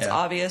 her? That's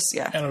obvious.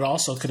 Yeah, and it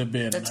also could have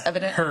been that's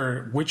evident.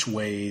 Her which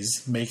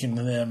ways making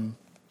them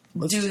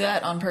do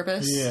that on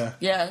purpose. Yeah,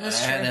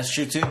 that's true. And that's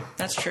true too.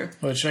 That's true.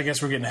 Which I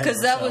guess we're getting ahead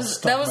because that was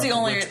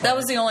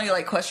the only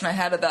like question I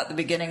had about the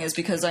beginning is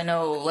because I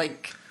know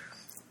like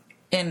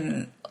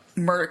in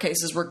murder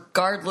cases,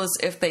 regardless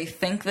if they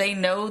think they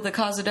know the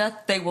cause of death,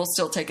 they will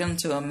still take them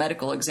to a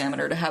medical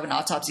examiner to have an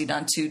autopsy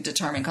done to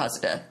determine cause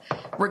of death,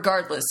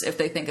 regardless if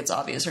they think it's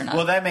obvious or not.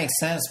 Well, that makes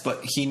sense,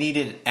 but he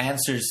needed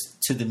answers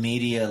to the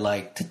media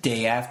like the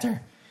day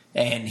after,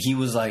 and he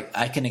was like,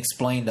 "I can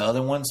explain the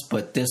other ones,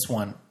 but this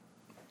one,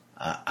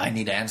 I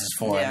need answers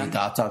for. I need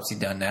the autopsy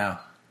done now."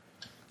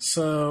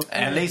 So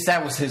at least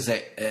that was his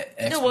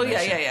explanation. Well,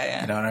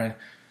 yeah. You know what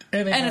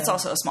I mean? And it's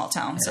also a small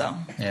town, so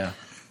yeah.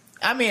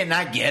 I mean,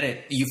 I get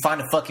it. You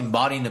find a fucking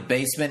body in the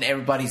basement,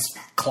 everybody's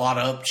clawed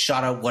up,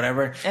 shot up,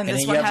 whatever, and then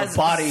this you one have has a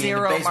body 0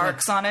 in the basement,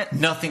 marks on it,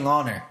 nothing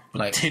on her,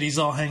 like titties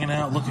all hanging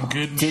out, looking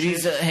good.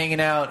 Titties hanging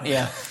out,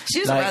 yeah.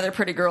 She's a rather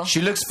pretty girl. She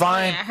looks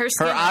fine. Yeah, her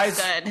skin eyes,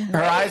 is good.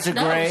 Her eyes are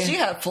gray. She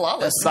had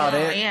flawless. That's about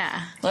it.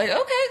 Yeah. Like, okay,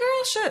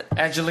 girl, shit.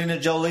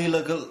 Angelina Jolie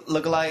look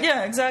alike.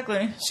 Yeah,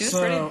 exactly. She's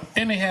pretty.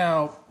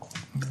 Anyhow,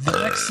 the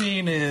next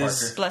scene is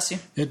Parker. Bless you.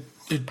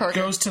 It Parker.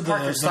 goes to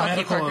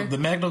the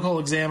medical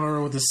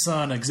examiner with his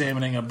son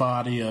examining a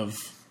body of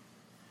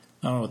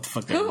I don't know what the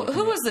fuck.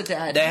 Who was the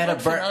dad? They had a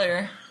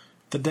familiar.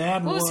 The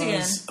dad was he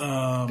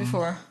in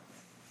before?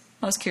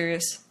 I was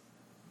curious.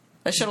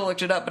 I should have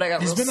looked it up, but I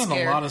got real scared. He's been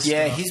in a lot of stuff.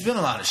 Yeah, he's been in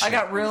a lot of shit. I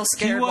got real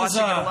scared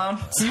watching it alone.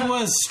 He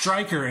was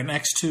Stryker in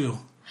X2.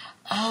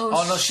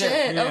 Oh no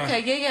shit. Yeah.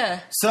 Okay,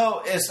 yeah.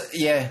 So,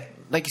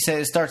 like you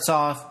said, it starts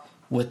off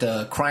with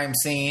a crime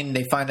scene.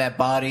 They find that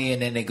body,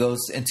 and then it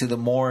goes into the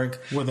morgue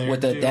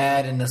with the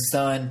dad and the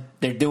son.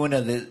 They're doing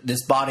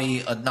this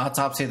body, an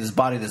autopsy of this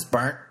body that's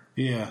burnt.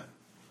 Yeah.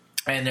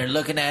 And they're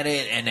looking at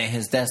it, and then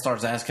his dad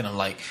starts asking him,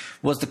 like,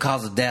 what's the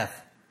cause of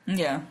death?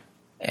 Yeah.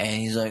 And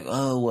he's like,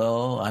 oh,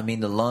 well, I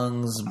mean, the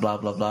lungs, blah,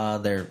 blah, blah.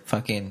 They're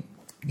fucking,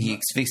 he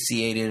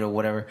asphyxiated or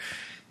whatever.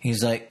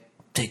 He's like,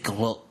 take a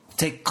look.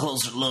 Take a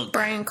closer look.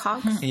 Brian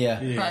Cox? Yeah.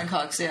 Brian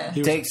Cox, yeah.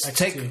 He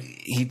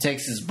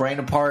takes his brain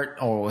apart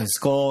or his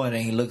skull, and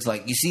then he looks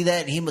like, you see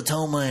that?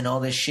 Hematoma and all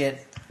this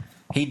shit.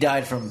 He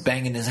died from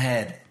banging his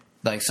head.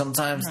 Like,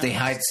 sometimes they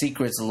hide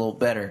secrets a little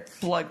better.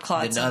 Blood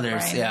clots than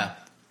others, brain. Yeah.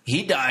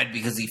 He died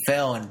because he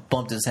fell and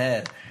bumped his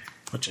head.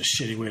 Which is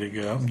a shitty way to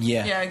go.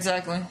 Yeah. Yeah,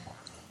 exactly.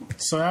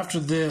 So after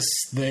this,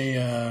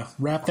 they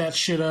wrap that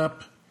shit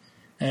up,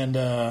 and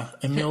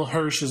Emile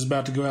Hirsch is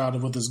about to go out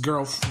with his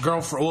girlfriend.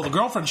 Well, the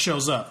girlfriend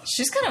shows up.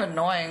 She's kind of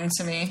annoying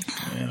to me.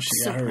 Yeah,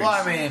 she got her. Well,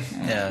 I mean,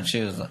 yeah,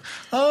 she was like,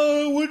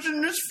 oh, what's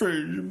in this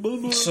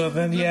fridge? So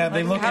then, yeah,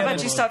 they look at How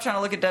about you stop trying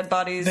to look at dead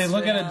bodies? They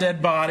look at a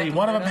dead body.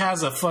 One of them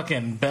has a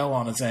fucking bell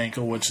on its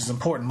ankle, which is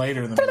important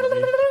later in the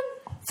movie.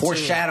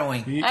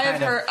 Foreshadowing. I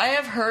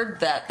have heard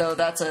that though.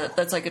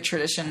 That's like a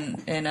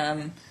tradition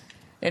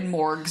in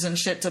morgues and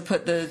shit to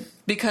put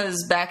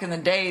because back in the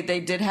day they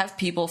did have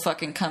people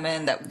fucking come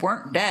in that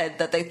weren't dead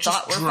that they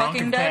thought were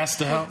fucking dead.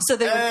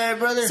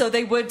 So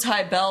they would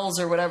tie bells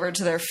or whatever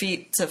to their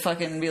feet to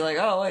fucking be like,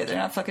 oh wait, they're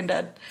not fucking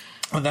dead.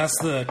 And that's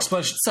the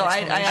explanation. So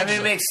I mean,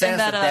 it makes sense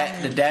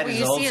that the dad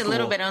is old school. You see a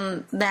little bit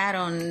on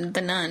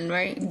The Nun,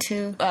 right?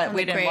 Too.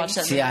 We didn't watch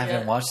that. See, I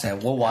haven't watched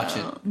that. We'll watch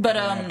it. But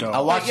I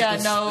watched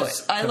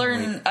it. I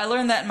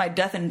learned that in my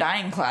death and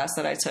dying class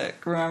that I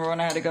took. Remember when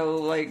I had to go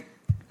like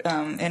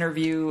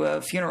interview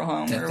a funeral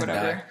home or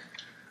whatever,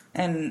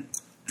 and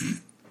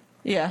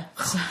yeah.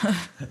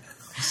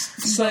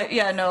 But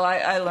yeah, no,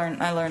 I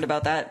learned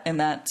about that in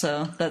that,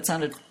 so that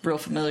sounded real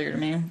familiar to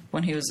me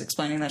when he was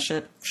explaining that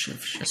shit.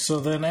 So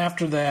then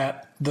after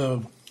that,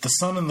 the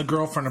son and the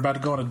girlfriend are about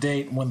to go on a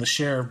date when the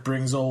sheriff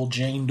brings old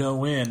Jane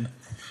Doe in,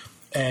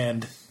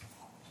 and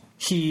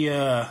he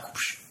the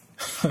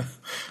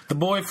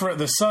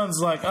son's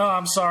like, oh,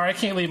 I'm sorry, I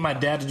can't leave my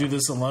dad to do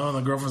this alone.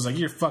 The girlfriend's like,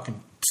 you're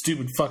fucking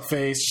stupid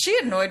fuckface. She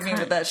annoyed me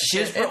with that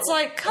shit. It's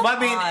like, come on. I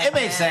mean, it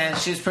makes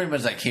sense. She's pretty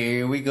much like,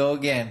 here we go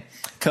again.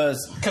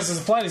 Because it's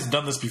implied he's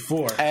done this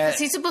before.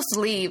 He's supposed to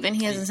leave, and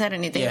he hasn't said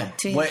anything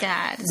to his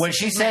dad. When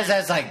she says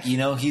that's like,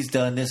 he's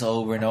done this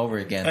over and over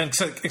again. And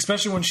so,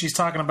 especially when she's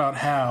talking about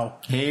how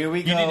here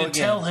we go. You need to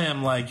tell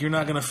him, like, you're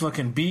not going to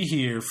fucking be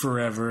here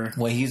forever.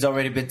 Well, he's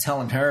already been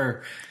telling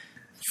her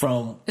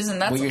from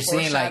what you're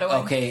seeing, like,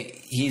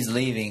 okay, he's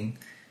leaving.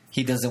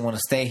 He doesn't want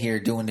to stay here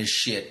doing this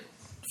shit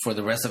for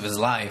the rest of his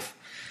life.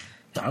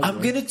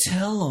 I'm going to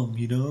tell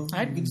him,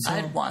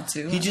 I'd want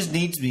to. He just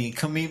needs me.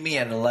 Come meet me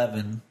at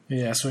 11.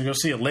 Yeah, so we go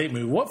see a late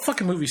movie. What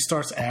fucking movie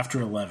starts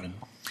after 11?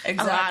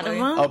 Exactly. A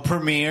lot of them. A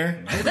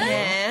premiere. Do they?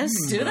 Yes.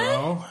 Do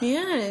they?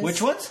 Yes.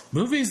 Which ones?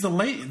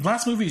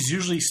 Last movies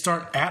usually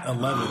start at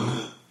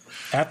 11.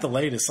 At the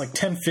latest, like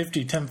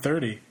 10:50,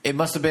 10:30. It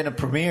must have been a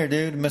premiere,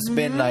 dude. It must have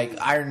been like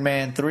Iron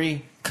Man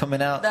 3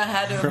 coming out. That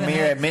had to have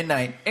premiere at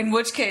midnight. In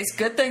which case,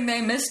 good thing they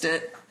missed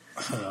it.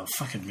 Oh,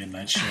 fucking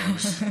midnight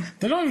shows.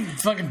 They don't even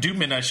fucking do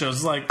midnight shows.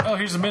 It's like, oh,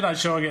 here's a midnight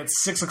showing at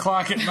 6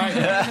 o'clock at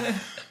night.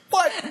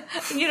 What?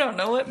 You don't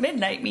know what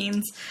midnight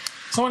means.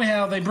 So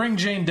anyhow, they bring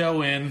Jane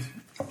Doe in,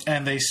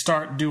 and they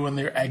start doing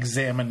their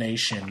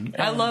examination.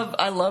 I love,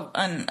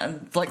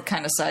 and like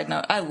kind of side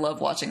note, I love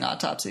watching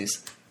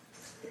autopsies.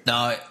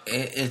 No,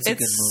 it's a good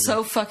movie.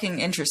 So fucking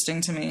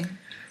interesting to me.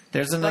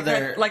 There's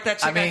another... Like that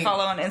chick I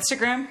follow on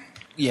Instagram.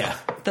 Yeah.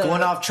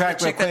 Going off track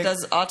real quick. The chick that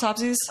does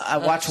autopsies. I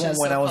watched one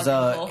when I was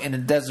in the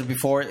desert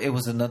before. It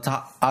was an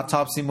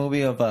autopsy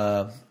movie of...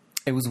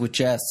 it was with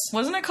Jess.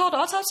 Wasn't it called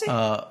Autopsy?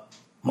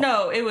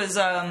 No, it was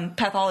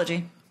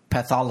Pathology.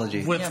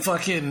 Pathology. With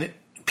fucking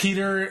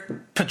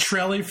Peter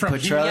Petrelli from...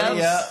 Petrelli,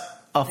 yeah.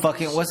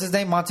 Fucking, what's his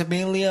name?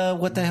 Montemiglia?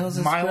 What the hell is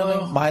his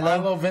name?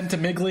 Milo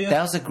Ventimiglia.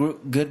 That was a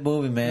good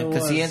movie, man.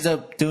 Because he ends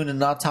up doing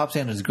an autopsy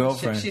on his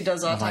girlfriend. She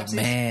does autopsies.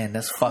 Like, man,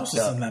 that's fucked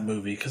up. In that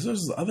movie, because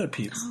there's other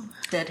people.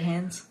 Dead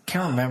hands.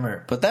 Can't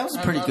remember, but that was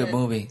a pretty good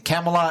movie.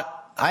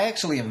 Camelot. I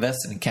actually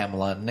invested in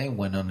Camelot, and they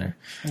went on there.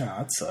 No,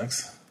 that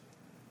sucks.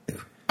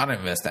 I didn't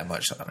invest that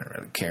much, so I didn't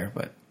really care.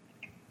 But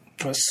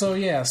so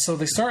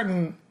they start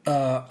an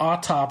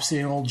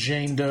autopsy on old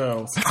Jane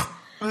Doe.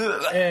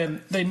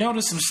 And they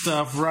notice some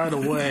stuff right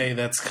away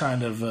that's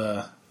kind of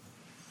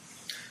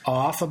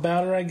off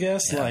about her, I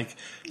guess. Yeah. Like,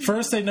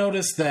 first they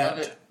notice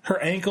that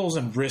her ankles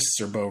and wrists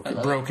are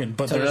broken,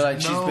 but so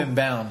she's been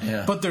bound.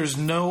 Yeah. But there's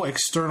no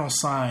external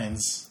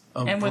signs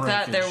of and with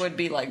breakage. That, there would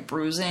be like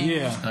bruising.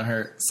 Yeah, not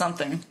hurt.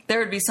 Something. There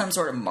would be some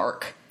sort of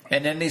mark.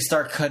 And then they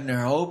start cutting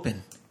her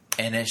open.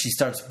 And then she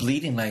starts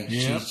bleeding like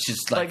she's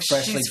just like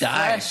freshly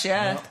died. Fresh,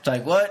 yeah. It's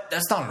like, what?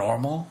 That's not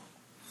normal.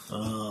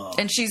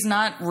 And she's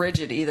not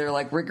rigid either.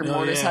 Like rigor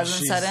mortis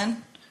hasn't set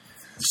in.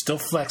 Still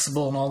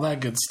flexible and all that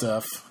good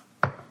stuff.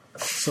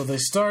 So they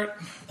start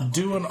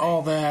doing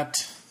all that.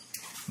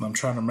 I'm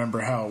trying to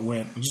remember how it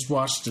went. I just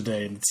watched it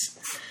today. And it's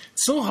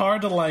so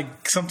hard to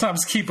like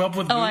sometimes keep up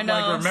with I know.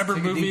 like remember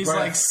movies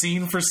like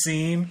scene for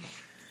scene.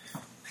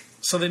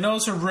 So they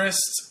notice her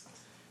wrists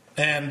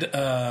and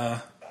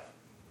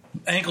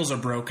ankles are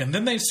broken.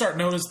 Then they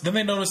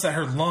notice that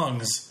her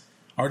lungs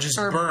are just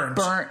burnt.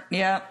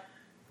 Yeah.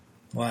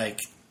 Like,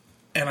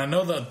 and I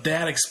know the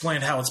dad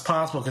explained how it's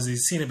possible because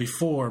he's seen it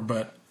before,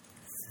 but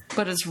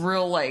it's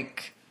real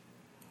like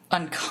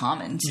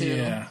uncommon too.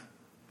 Yeah.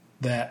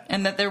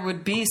 And that there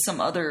would be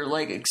some other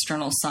like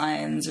external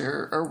signs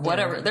or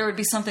whatever. Yeah. There would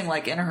be something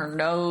like in her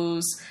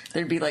nose.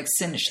 There'd be like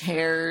singed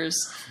hairs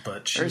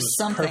but she or was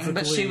something.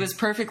 But she was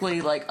perfectly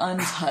like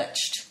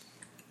untouched.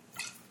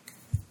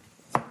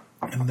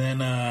 And then,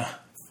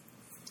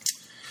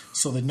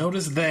 so they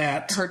noticed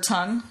that her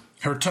tongue.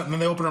 Then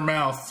they open her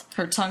mouth.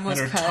 Her tongue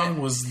was cut. Tongue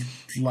was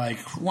like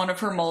one of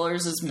her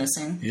molars is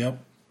missing.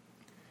 Yep.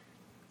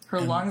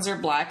 Her lungs are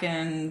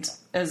blackened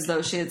as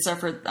though she had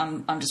suffered.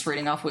 I'm just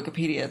reading off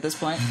Wikipedia at this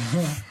point.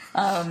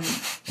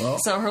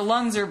 So her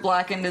lungs are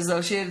blackened as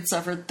though she had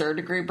suffered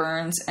 3rd-degree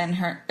burns, and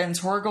her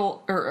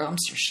internal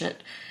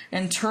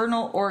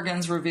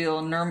organs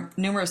reveal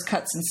numerous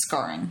cuts and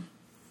scarring.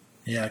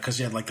 Yeah, because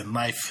she had like the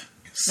knife.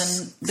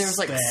 Then there's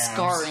like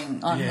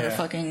scarring on her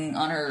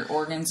on her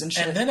organs and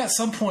shit. And then at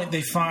some point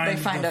they find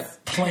a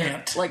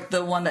plant, like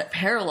the one that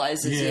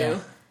paralyzes you,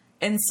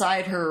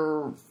 inside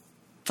her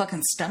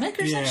fucking stomach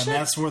or something.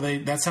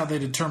 Yeah, that's how they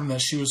determined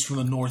that she was from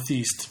the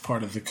northeast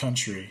part of the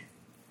country,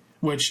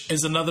 which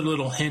is another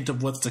little hint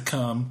of what's to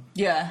come.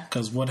 Yeah,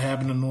 because what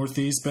happened in the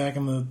northeast back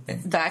in the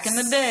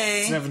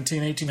day,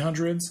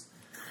 1800s.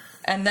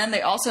 And then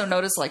they also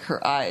notice like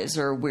her eyes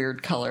are a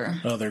weird color.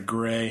 Oh, they're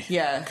gray.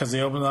 Yeah, because they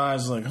open the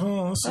eyes like,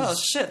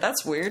 shit,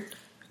 that's weird.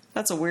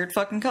 That's a weird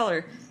fucking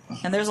color.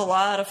 And there's a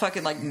lot of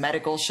fucking like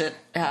medical shit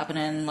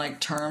happening, like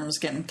terms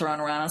getting thrown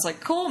around. It's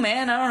like, cool,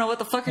 man. I don't know what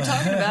the fuck you're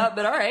talking about,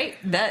 but all right.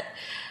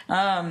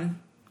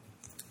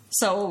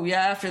 So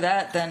yeah, after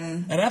that,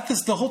 then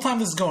the whole time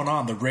this is going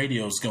on, the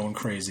radio's going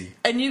crazy.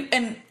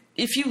 And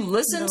if you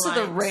listen to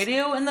the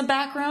radio in the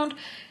background,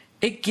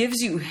 it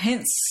gives you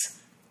hints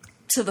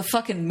to the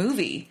fucking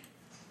movie.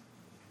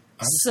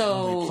 They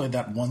played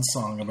that one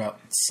song about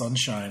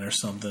sunshine or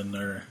something,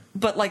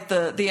 but like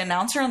the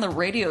announcer on the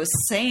radio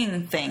is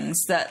saying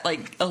things that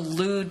like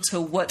allude to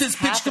what's this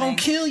happening. Bitch gonna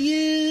kill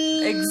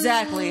you.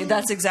 Exactly,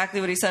 that's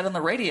exactly what he said on the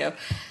radio.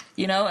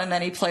 And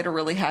then he played a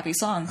really happy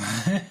song.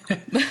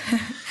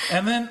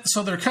 And then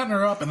so they're cutting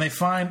her up, and they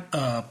find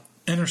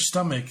in her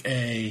stomach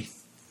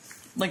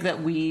like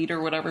that weed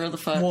or whatever the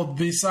fuck. Well,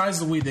 besides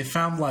the weed, they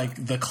found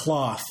like the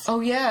cloth. Oh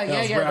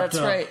yeah, that's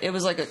up. Right. It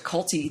was like a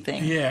culty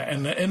thing. Yeah,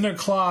 and in their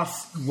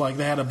cloth, like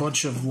they had a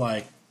bunch of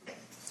like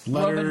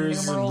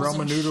letters and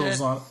Roman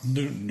noodles on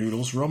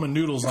Roman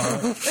noodles on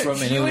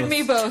it. You and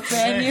me both,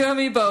 man. You and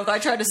me both. I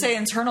tried to say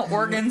internal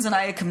organs, and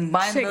I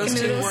combined those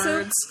two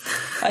words.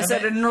 I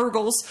said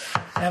nurgles.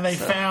 And they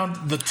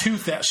found the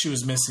tooth that she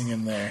was missing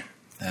in there,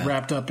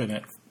 wrapped up in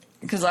it.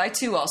 Because I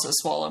too also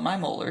swallow my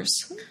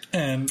molars.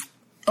 And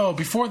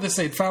before this,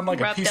 they'd found like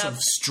a piece of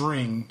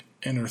string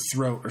in her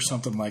throat or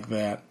something like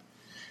that.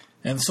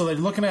 And so they're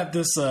looking at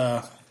this.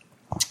 They're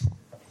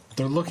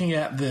looking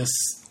at this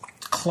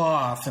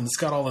cloth, and it's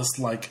got all this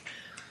like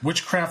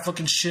witchcraft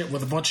looking shit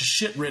with a bunch of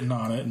shit written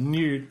on it, and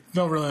you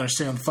don't really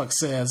understand what the fuck it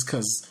says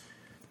because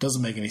it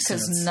doesn't make any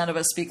sense. Because none of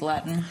us speak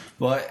Latin.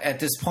 Well, at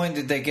this point,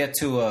 did they get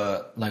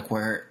to like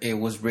where it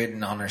was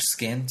written on her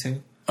skin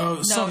too?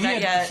 Oh, so he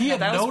had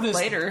noticed.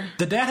 Later.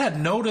 The dad had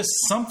noticed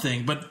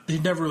something, but he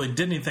never really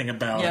did anything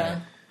about it.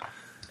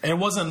 And it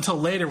wasn't until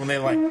later when they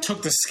like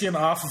took the skin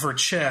off of her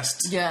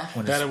chest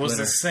that it was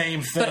the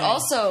same thing. But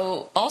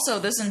also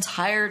this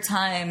entire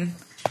time,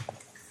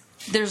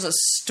 there's a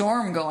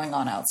storm going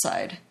on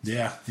outside.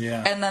 Yeah.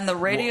 And then the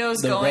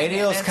radio's going. The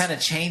radio's kind of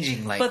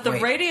changing. But the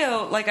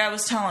radio, like I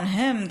was telling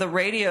him, the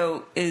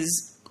radio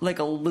is like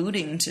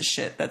alluding to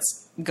shit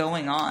that's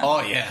going on.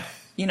 Oh yeah.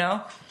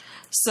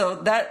 So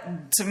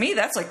that, to me,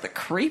 that's like the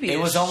creepiest it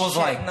was almost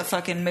shit like in the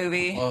fucking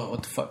movie. Oh,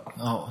 what the fuck?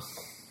 Oh,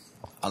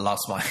 I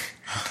lost my...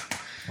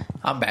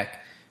 I'm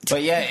back.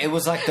 But yeah, it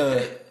was like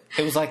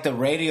the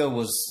radio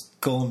was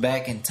going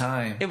back in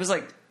time. It was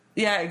like,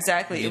 yeah,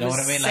 exactly. You know what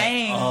I mean?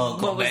 Saying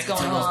what was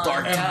going on.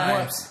 Dark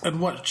times.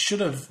 And what should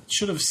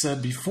have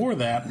said before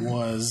that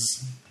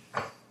was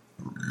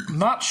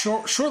not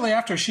shortly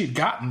after she'd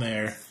gotten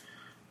there,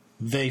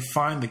 they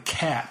find the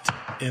cat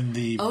in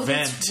the vent.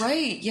 That's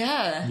right,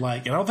 yeah.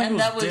 Like, and I don't think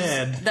it was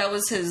dead. That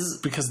was his...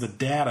 Because the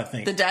dad, I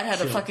think... The dad had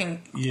to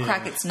fucking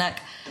crack its neck.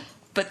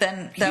 But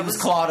then that was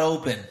clawed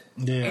open.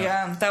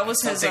 Yeah, that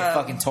was his... They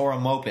fucking tore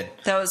him open.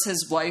 That was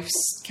his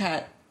wife's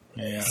cat.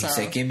 Yeah. He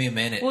said, give me a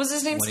minute. What was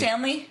his name?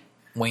 Stanley?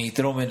 When you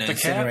threw him in the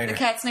incinerator. The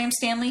cat's name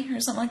Stanley or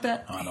something like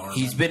that? I don't remember.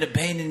 He's been a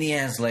pain in the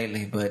ass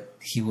lately, but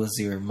he was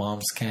your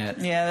mom's cat.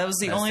 Yeah, that was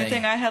the only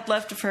thing I had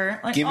left of her.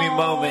 Like, give me a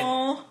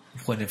moment.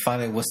 When it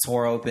finally was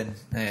tore open,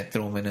 I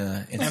threw him in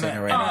an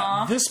incinerator.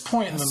 At this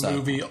point in the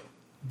movie,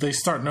 they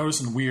start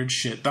noticing weird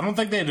shit. I don't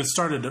think they had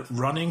started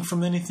running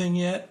from anything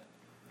yet.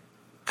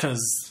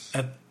 Because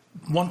at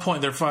one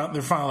point they're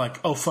finally like,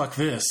 oh, fuck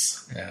this.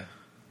 Yeah.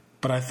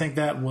 But I think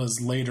that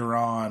was later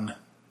on.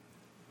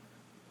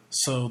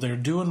 So they're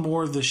doing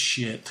more of this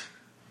shit.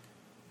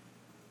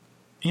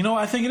 You know,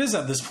 I think it is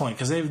at this point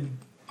because they've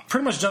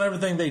pretty much done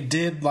everything they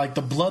did. Like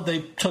the blood they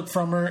took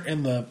from her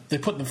they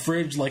put in the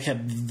fridge, like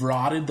had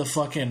rotted the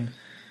fucking.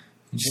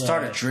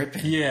 Started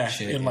dripping. Yeah,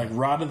 it like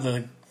rotted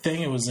the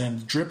thing it was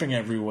in, dripping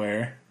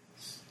everywhere.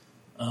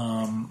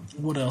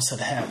 What else had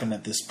happened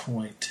at this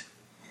point?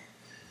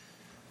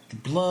 The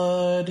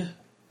blood.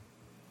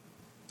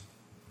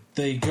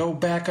 They go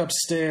back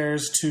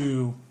upstairs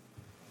to.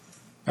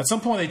 At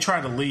some point, they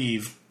try to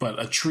leave, but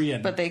a tree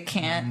had they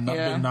can't,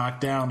 been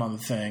knocked down on the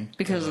thing.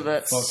 Because of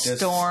that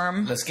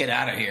storm. Let's get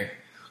out of here.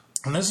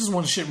 And this is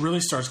when shit really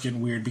starts getting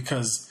weird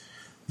because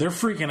they're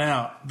freaking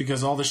out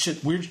because all this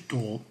shit, weird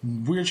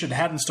shit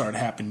hadn't started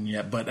happening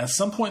yet. But at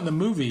some point in the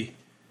movie,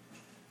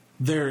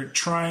 they're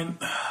trying...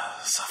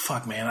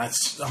 fuck, man.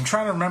 I'm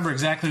trying to remember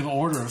exactly the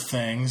order of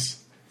things.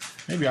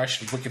 Maybe I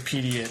should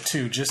Wikipedia it,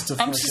 too, just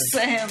to... I'm just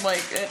saying,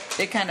 like,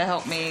 it kind of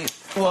helped me...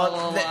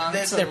 Well,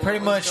 they're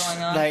pretty much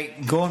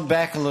like going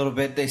back a little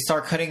bit. They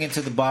start cutting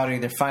into the body.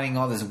 They're finding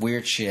all this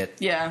weird shit.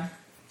 Yeah.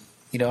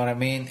 You know what I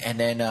mean? And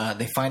then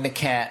they find the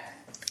cat.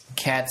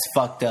 Cat's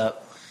fucked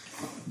up.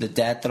 The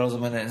dad throws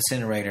him in an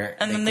incinerator.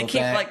 And then they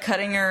keep like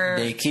cutting her.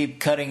 They keep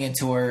cutting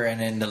into her, and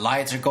then the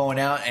lights are going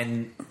out,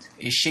 and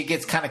shit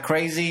gets kind of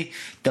crazy.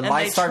 The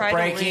lights start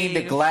breaking,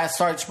 the glass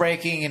starts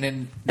breaking,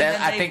 and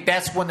then I think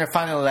that's when they're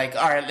finally like,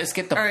 all right, let's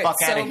get the fuck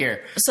out of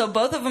here. So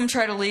both of them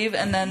try to leave,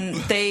 and then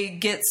they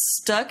get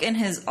stuck in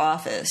his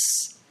office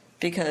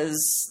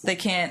because they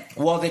can't.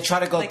 Well, they try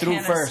to go through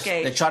first.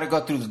 Escape. They try to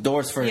go through the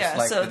doors first. Yeah,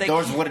 like so the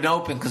doors wouldn't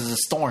open because of the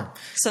storm.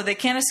 So they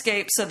can't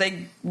escape. So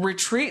they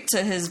retreat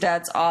to his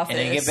dad's office,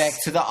 and they get back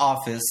to the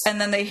office,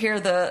 and then they hear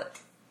the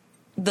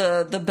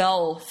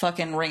bell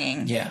fucking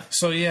ringing. Yeah.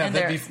 So yeah, and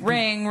they're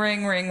ring,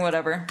 ring, ring,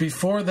 whatever.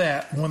 Before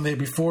that,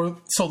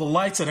 so the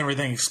lights and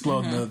everything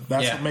explode. Mm-hmm.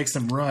 That's what makes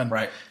them run.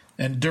 Right.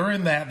 And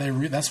during that,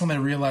 that's when they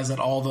realize that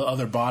all the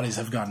other bodies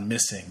have gone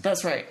missing.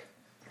 That's right.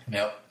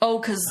 Yep. Oh,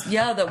 because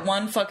that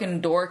one fucking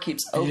door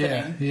keeps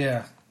opening.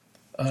 Yeah.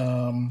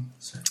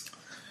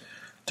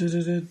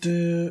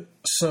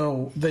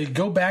 So they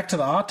go back to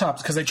the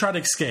autopsy because they try to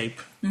escape,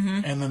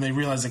 and then they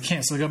realize they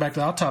can't. So they go back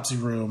to the autopsy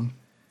room,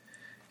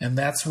 and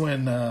that's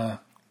when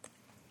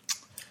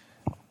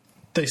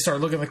they start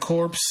looking at the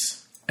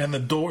corpse and the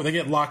door. They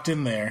get locked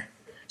in there.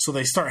 So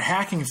they start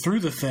hacking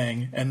through the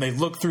thing, and they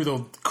look through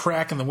the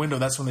crack in the window.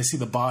 That's when they see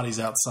the bodies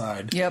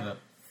outside. Yep.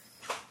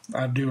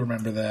 I do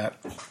remember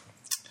that.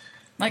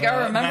 Like,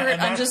 I remember it.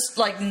 I'm just,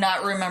 like,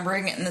 not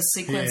remembering it in the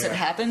sequence it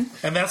happened.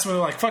 And that's when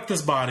they're like, fuck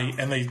this body,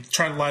 and they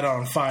try to light it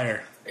on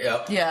fire.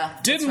 Yep. Yeah.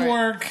 Didn't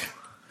work.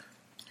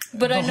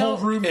 But I know...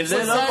 whole room is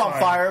lit up on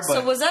fire, but...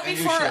 So was that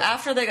before or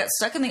after they got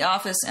stuck in the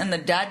office and the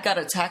dad got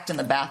attacked in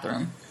the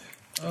bathroom?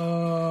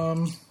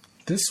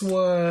 This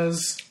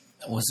was...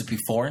 Was it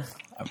before,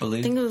 I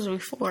believe? I think it was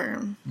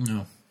before.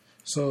 No.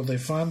 So they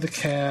find the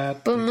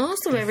cat. But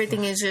most of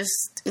everything is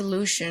just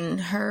illusion.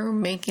 Her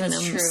making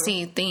them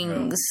see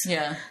things.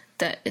 Yeah.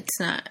 That it's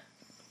not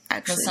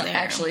actually That's not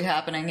actually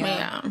happening.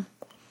 Yeah.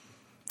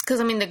 Because,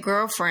 I mean, the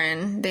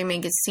girlfriend, they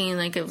make it seem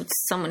like it was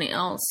somebody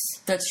else.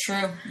 That's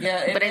true.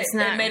 Yeah. But it's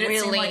not It made it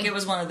really... seem like it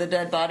was one of the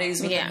dead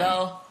bodies with the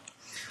bell.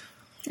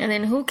 And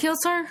then who kills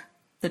her?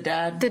 The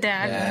dad. The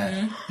dad. Yeah.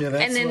 Mm-hmm.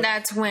 Yeah, and then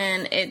that's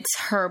when it's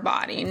her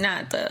body,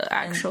 not the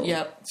actual...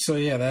 Yep. So,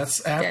 yeah,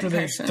 that's after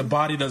the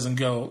body doesn't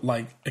go,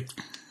 like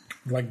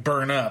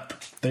burn up.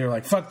 They're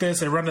like, fuck this.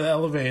 They run to the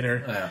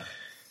elevator. Yeah.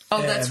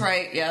 Oh, that's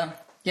right. Yeah.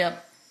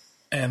 Yep.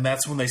 And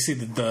that's when they see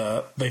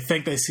they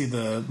think they see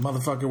the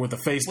motherfucker with the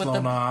face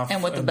blown off.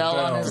 And with the bell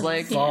on his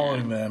leg.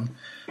 Following them.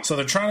 So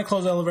they're trying to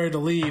close the elevator to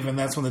leave, and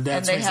that's when the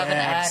dad swings the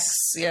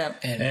axe. Yep.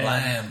 And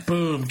blam.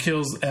 Boom,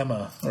 kills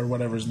Emma, or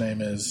whatever his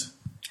name is.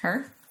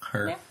 Her?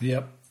 Yeah.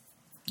 Yep.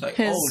 Like,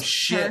 his, oh,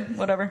 shit. Her,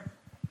 whatever.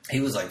 He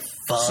was like,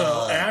 fuck.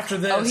 So after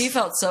this... Oh, he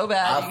felt so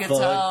bad. You could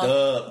tell.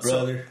 Up,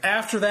 brother. So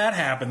after that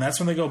happened, that's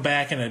when they go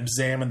back and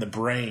examine the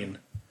brain.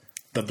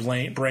 The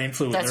brain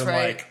fluid. That's They're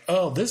right. like,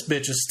 oh, this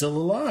bitch is still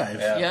alive.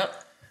 Yeah.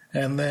 Yep.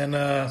 And then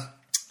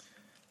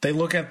they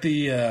look at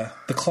the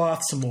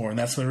cloth some more, and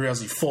that's when they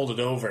realize he folded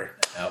over.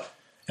 Yep.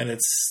 And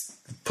it's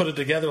put it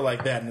together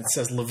like that, and it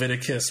says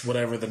Leviticus,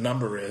 whatever the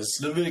number is.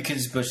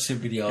 Leviticus, but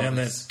should be the and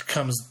it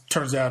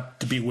turns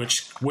out to be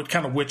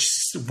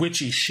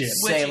witchy shit.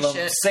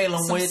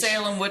 Salem witch.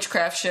 Salem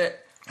witchcraft shit.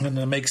 And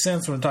it makes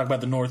sense when we talk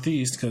about the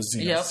Northeast, because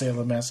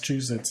Salem,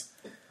 Massachusetts.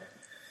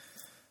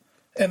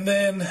 And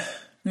then...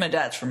 My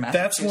dad's from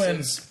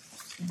Massachusetts.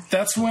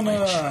 That's when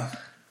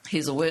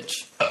He's a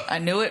witch. I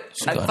knew it.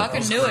 I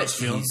fucking knew it.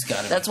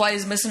 That's why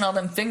he's missing all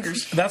them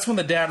fingers. That's when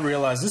the dad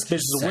realized this bitch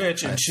is a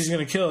witch and she's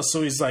gonna kill us.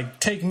 So he's like,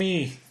 take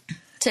me.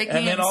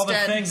 And then all the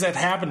things that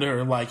happen to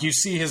her, like you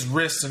see his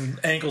wrists and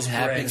ankles break.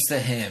 Happens to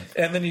him.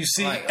 And then you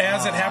see,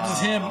 as it happens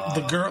to him,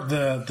 the girl,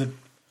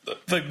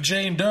 the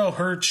Jane Doe,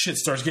 her shit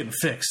starts getting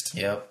fixed.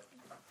 Yep.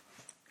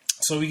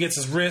 So he gets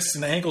his wrists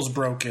and ankles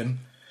broken.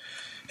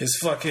 His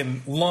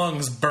fucking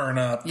lungs burn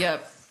up.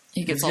 Yep.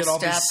 He gets all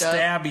this stabbed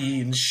up.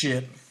 Stabby and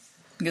shit.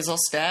 He gets all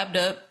stabbed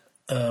up.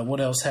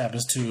 What else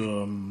happens to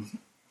him?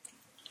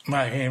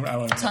 I don't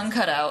know. Tongue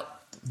cut out.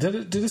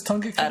 Did his tongue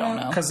get cut out? I don't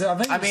know. Because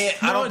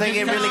I don't think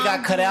it really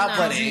got cut out,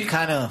 but it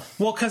kind of...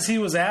 Well, because he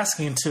was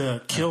asking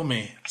to kill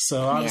me.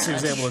 So obviously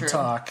he was able to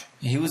talk.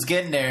 He was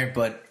getting there,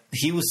 but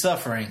he was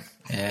suffering.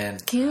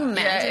 And can you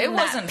imagine? Yeah, it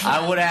wasn't pain?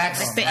 I would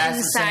ask the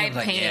inside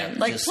pain.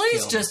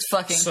 Please just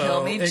fucking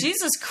kill me.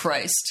 Jesus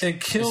Christ.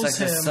 It kills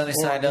him.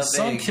 The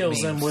son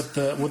kills him with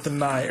the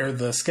knife or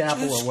the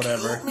scalpel or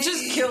whatever.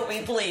 Just kill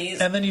me,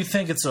 please. And then you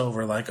think it's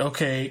over. Like,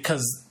 okay,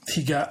 because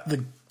he got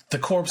the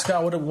corpse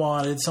got what it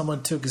wanted.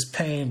 Someone took his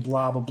pain,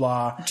 blah, blah,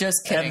 blah.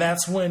 Just kidding. And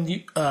that's when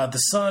the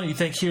son, you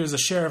think, hears the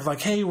sheriff, like,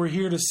 hey, we're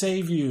here to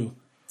save you.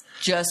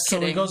 Just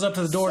kidding. So he goes up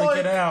to the door to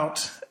get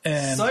out,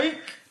 and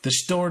the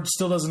door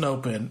still doesn't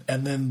open.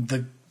 And then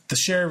the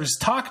sheriff is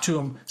talking to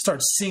him,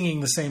 starts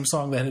singing the same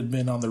song that had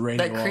been on the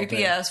radio. That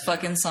creepy-ass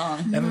fucking song.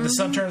 And then the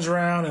son turns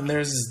around, and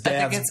there's his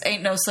dad. I think it's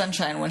Ain't No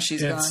Sunshine when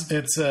she's gone.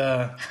 It's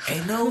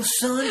Ain't no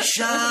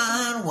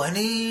sunshine when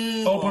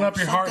he... Open up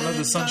your heart and let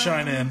the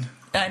sunshine in.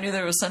 I knew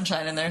there was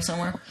sunshine in there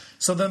somewhere.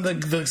 So then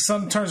the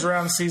son turns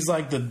around and sees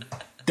like the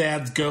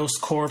dad's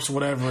ghost corpse,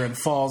 whatever, and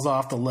falls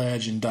off the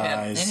ledge and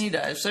dies. Yep, and he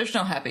dies. There's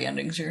no happy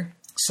endings here.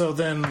 So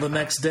then the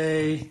next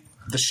day,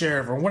 the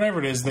sheriff or whatever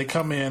it is, they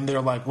come in.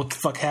 They're like, "What the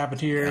fuck happened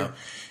here?" Yep.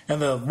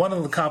 And one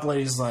of the cop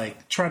ladies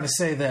like trying to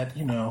say that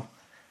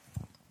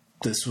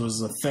this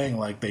was a thing,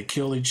 like they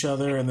killed each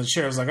other. And the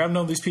sheriff's like, "I've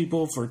known these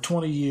people for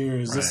 20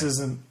 years. Right. This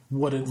isn't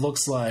what it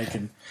looks like."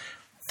 And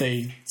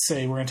they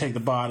say we're going to take the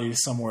body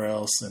somewhere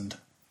else, and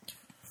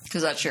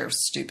because that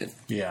sheriff's stupid.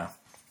 Yeah,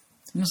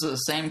 this is the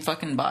same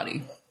fucking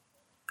body.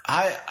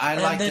 I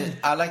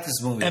like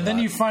this movie. And then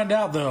you find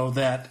out though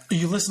that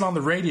you listen on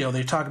the radio.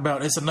 They talk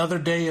about it's another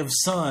day of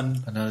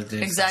sun. Another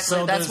day. Exactly.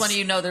 So that's when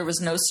you know there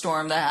was no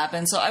storm that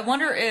happened. So I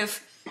wonder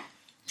if.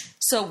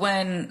 So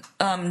when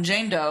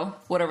Jane Doe,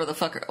 whatever the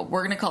fuck,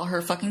 we're going to call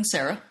her fucking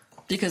Sarah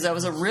because that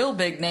was a real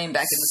big name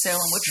back in the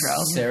Salem witch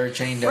trials. Sarah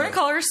Jane Doe. We're going to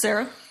call her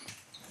Sarah.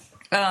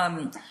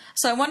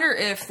 So I wonder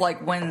if,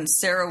 like, when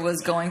Sarah was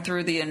going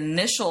through the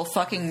initial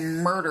fucking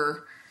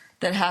murder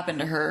that happened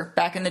to her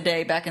back in the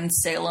day, back in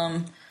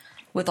Salem,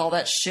 with all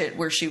that shit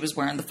where she was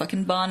wearing the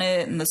fucking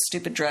bonnet and the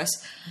stupid dress.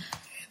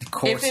 The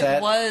corset. If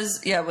it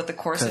was, with the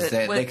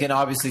corset. They can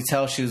obviously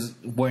tell she was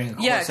wearing a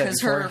corset. Yeah,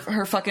 because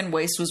her fucking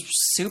waist was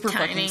super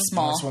fucking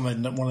small. That's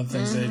one of the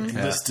things they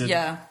listed.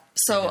 Yeah.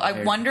 So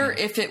I wonder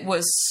if it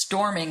was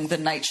storming the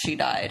night she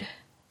died.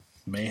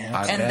 Mayhem.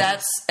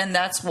 And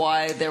that's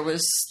why there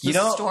was the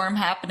storm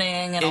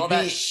happening and all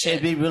that shit.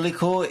 It'd be really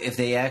cool if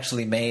they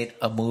actually made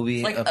a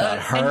movie about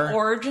her. An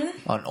origin?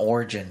 An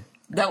origin.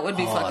 That would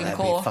be fucking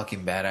cool. That'd be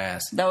fucking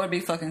badass. That would be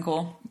fucking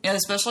cool. Yeah,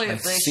 especially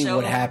if they show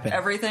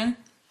everything.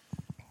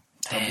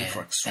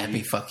 That'd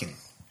be fucking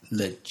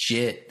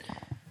legit.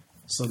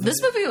 So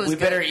this movie was. We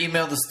better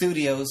email the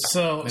studios.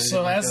 So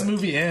as the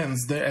movie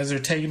ends, as they're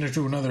taking her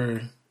to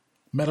another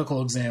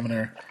medical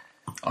examiner.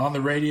 On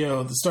the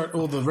radio,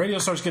 the radio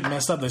starts getting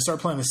messed up. They start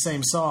playing the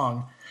same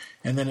song,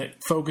 and then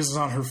it focuses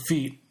on her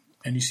feet,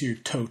 and you see her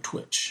toe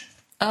twitch.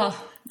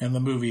 Oh. And the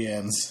movie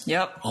ends.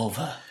 Yep.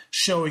 Over.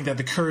 Showing that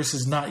the curse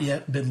has not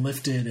yet been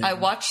lifted. I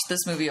watched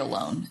this movie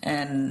alone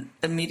and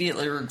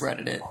immediately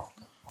regretted it.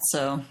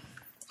 So.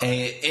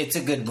 It's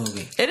a good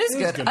movie. It is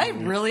good. I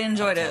really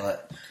enjoyed it.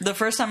 The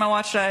first time I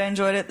watched it, I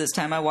enjoyed it. This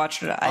time I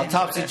watched it, I'll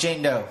talk to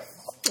Jane Doe.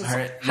 All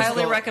right,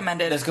 highly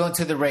recommended. Let's go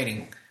into the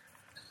rating.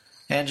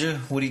 Andrew,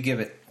 what do you give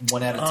it?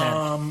 1 out of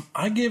 10.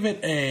 I give it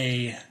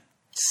a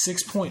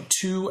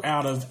 6.2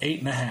 out of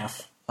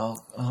 8.5.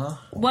 Oh,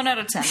 1 out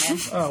of 10,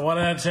 man. 1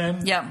 out of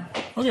 10? Yeah.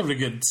 I'll give it a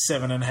good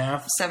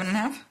 7.5.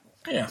 7.5?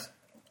 Yeah.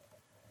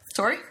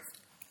 Tori?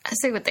 I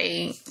stick with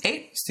 8.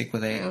 8? Stick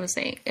with 8. It was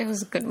 8. It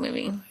was a good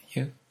movie.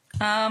 You?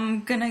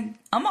 I'm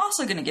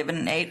also gonna give it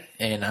an 8.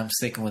 And I'm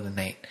sticking with an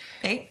 8.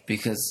 8?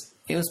 Because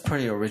it was a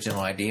pretty original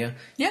idea.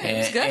 Yeah, it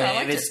was good. I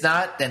liked if it's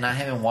not, then I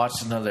haven't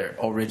watched another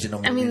original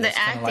movie. I mean, the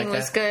acting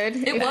was good.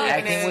 It was. The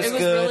acting was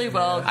good. Really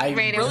well. I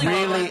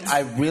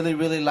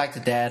really liked the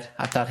dad.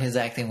 I thought his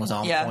acting was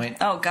on point.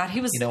 Oh God, he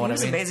was.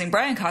 Amazing.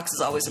 Brian Cox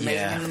is always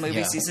amazing in the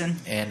movie season.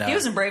 And he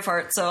was in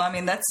Braveheart, so I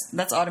mean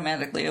that's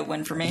automatically a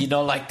win for me.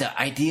 Like the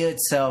idea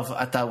itself,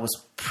 I thought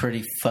was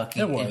pretty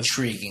fucking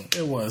intriguing.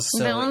 It was.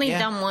 So, the only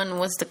dumb one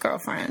was the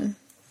girlfriend.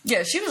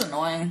 Yeah, she was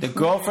annoying. The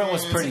girlfriend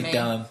was pretty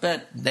dumb,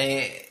 but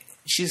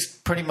she's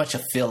pretty much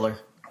a filler.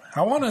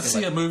 I want to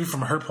see a movie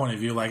from her point of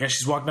view. Like, as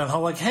she's walking down the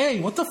hall, like, hey,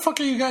 what the fuck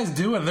are you guys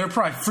doing? They're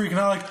probably freaking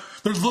out, like,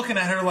 they're looking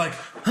at her like,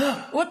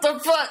 what the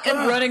fuck,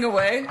 and running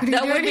away.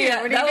 That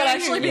would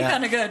actually be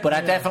kind of good. But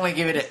I definitely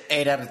give it an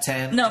 8 out of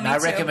 10. No, me I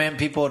too. recommend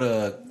people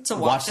to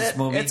watch this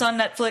movie. It's on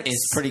Netflix.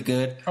 It's pretty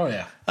good. oh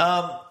yeah.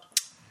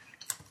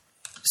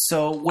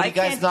 So what do you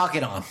guys knock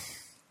it on?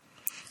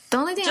 The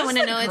only thing I want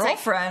to know is like,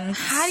 girlfriend.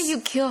 how do you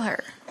kill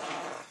her?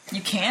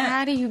 You can't.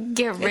 How do you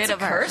get rid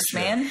of her? Curse,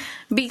 man.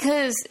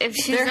 Because if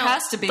she's There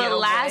has to be the a way,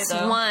 last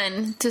though.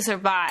 one to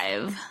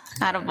survive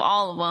out of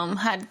all of them,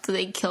 how do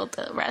they kill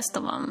the rest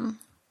of them?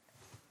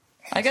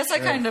 I guess I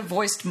kind of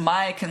voiced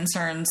my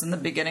concerns in the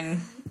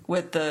beginning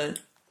with the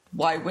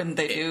why wouldn't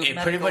they do It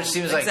pretty much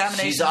seems like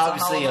she's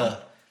obviously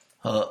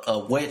a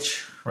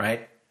witch,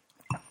 right?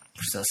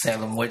 She's a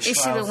Salem witch. Is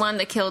she the one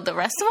that killed the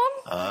rest of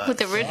them with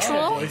the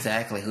ritual?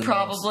 Exactly. Who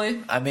Probably.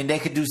 knows? I mean, they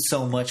could do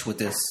so much with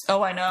this.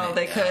 Oh, I know.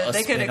 They could. A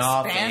They could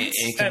spin-off, expand.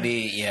 It could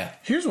be, yeah.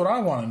 Here's what I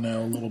want to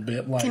know a little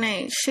bit. Like, Can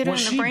I shoot her in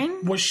the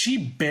brain? Was she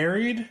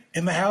buried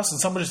in the house and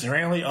someone just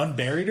randomly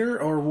unburied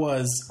her, or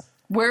was?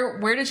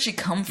 Where did she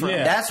come from?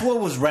 Yeah. That's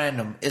what was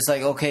random. It's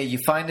like, okay, you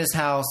find this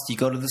house, you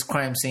go to this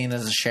crime scene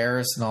as a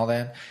sheriff and all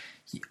that,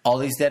 all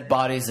these dead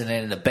bodies, and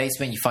then in the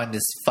basement you find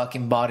this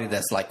fucking body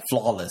that's like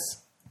flawless.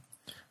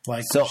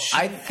 Like, So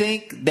I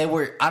think they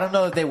were, I don't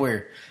know if they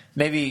were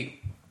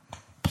maybe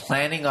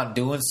planning on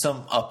doing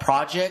a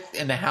project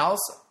in the house,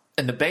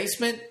 in the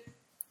basement.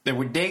 They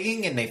were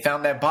digging and they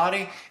found that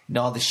body and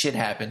all this shit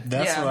happened.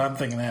 that's Yeah. what I'm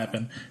thinking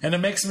happened, and it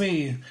makes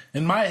me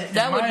in my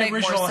would make more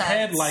original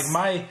head, sense.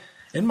 like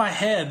in my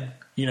head,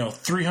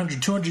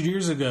 300, 200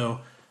 years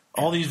ago.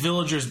 All these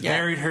villagers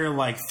buried her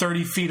like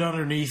 30 feet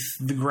underneath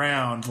the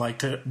ground, like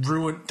to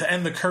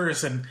end the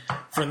curse. And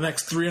for the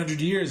next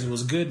 300 years, it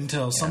was good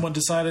until someone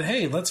decided,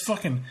 hey, let's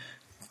fucking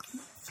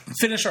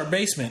finish our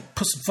basement,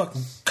 put some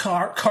fucking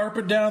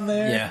carpet down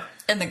there. Yeah.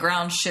 And the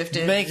ground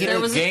shifted. Make it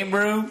a game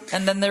room.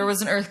 And then there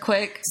was an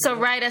earthquake. So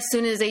right as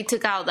soon as they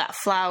took out that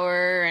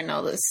flower and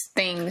all those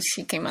things,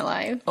 she came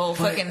alive. Oh,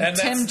 fucking And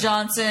Tim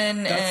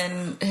Johnson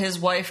and his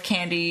wife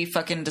Candy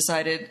fucking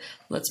decided,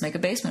 let's make a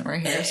basement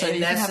right here so And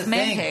you can that's have the a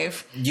man thing.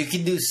 cave. You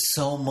can do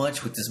so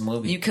much with this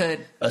movie. You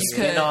could. A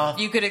spin-off,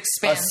 You could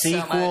expand a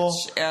sequel.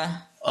 so much. Yeah.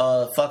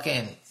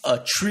 A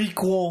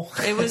trequel.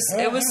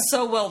 It was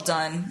so well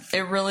done.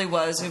 It really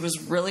was. It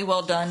was really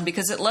well done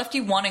because it left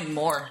you wanting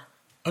more.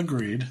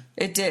 Agreed.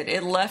 It did.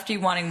 It left you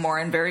wanting more,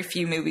 and very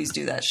few movies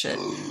do that shit,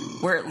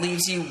 where it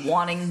leaves you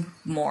wanting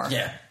more.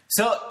 Yeah.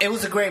 So it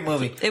was a great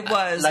movie. It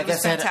was. Like It was I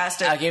said,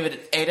 fantastic. I gave it an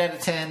 8 out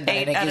of 10. 8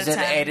 Diana out gives of it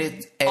an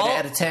 10. 8 All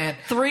out of 10.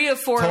 3 of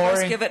 4 of us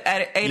Tori, give it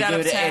 8 you out give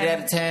of it 10. an 8 out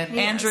of 10.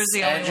 Andrew's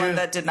the only Andrew one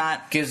that did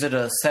not. Gives it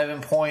a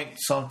 7 point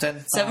something.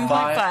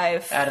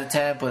 7.5 out of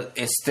 10, but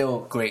it's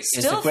still great. It's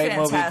Still a great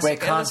movie, fantastic.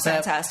 great It was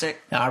concept.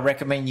 fantastic. I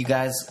recommend you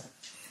guys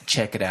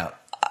check it out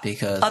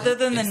because Other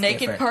than the it's naked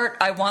different. part,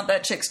 I want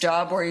that chick's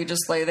job where you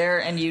just lay there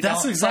and you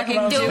That's don't exactly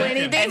fucking what I was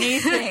do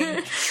thinking.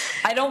 anything.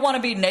 I don't want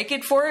to be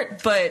naked for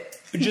it, but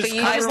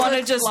I want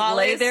to just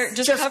lay there.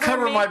 Just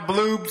cover my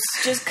bloobs.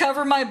 Just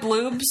cover my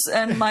bloobs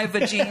and my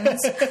vagines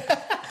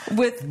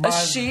with a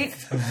sheet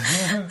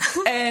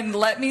and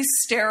let me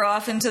stare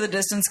off into the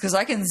distance because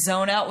I can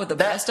zone out with the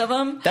best of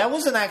them. That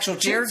was an actual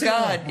Dear chick, too.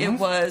 God, it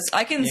was.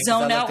 I can 'cause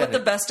zone I out looked with at the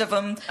it. best of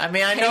them. I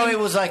mean, I know it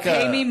was like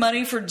pay a me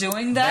money for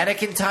doing that.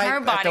 mannequin type Her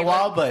at body the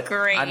wall, looked but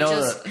great. I know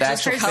Just the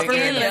actual cover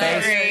figure me in the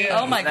up. face.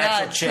 Oh my was an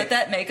actual God! chick. Put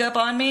that makeup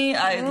on me.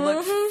 I'd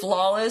look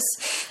flawless,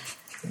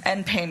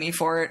 and pay me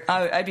for it.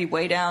 I'd be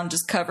way down.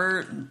 Just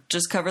cover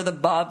the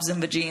bobs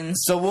and vagines.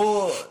 So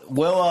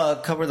we'll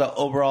cover the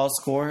overall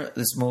score of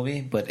this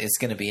movie, but it's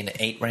going to be in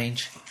the 8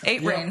 range.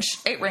 8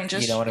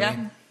 ranges. You know what yeah. I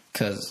mean?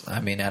 Because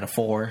I mean, out of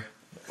 4,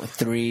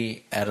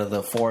 3 out of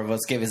the 4 of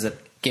us give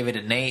it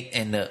an 8,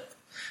 and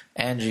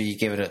Andrew, you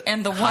give it a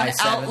And the high one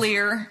 7.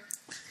 outlier.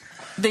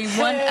 The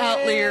one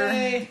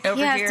outlier over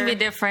He has here. to be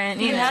different.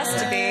 He you know. has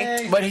to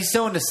be. But he's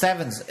still in the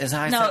 7s. It's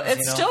high. No, 7s, it's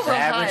you know? still The real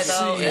high average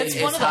though. It's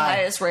one of the high.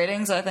 highest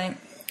ratings, I think.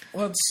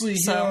 Let's see.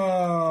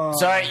 So-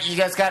 Sorry, you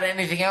guys got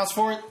anything else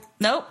for it?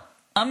 Nope,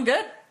 I'm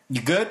good.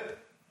 You good?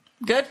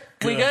 Good.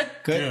 We good?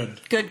 Good.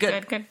 Good.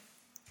 Good.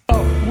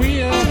 Oh, we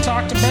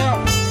talked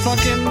about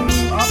fucking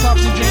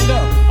Autopsy of Jane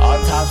Doe.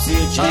 Autopsy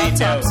of Jane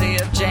Doe. Autopsy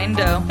of Jane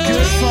Doe.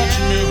 Good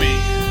fucking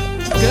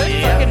movie. Good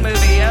Yeah. fucking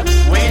movie. Yep.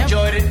 We Yep.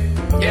 enjoyed it.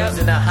 It Yep. was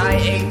in the high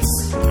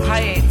 8s,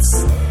 High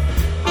 8s.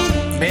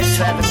 mid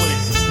 7s.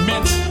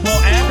 Well,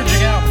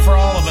 averaging out for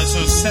all of us,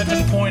 it was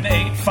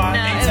 7.85.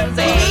 No, it was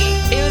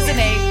 8. It was an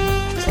 8.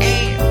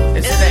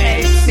 It's It's an an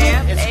 8.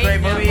 Yep, It's a 8,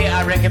 great yep. movie.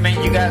 I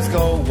recommend you guys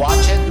go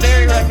watch it.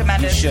 Very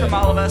recommended You should. from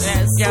all of us.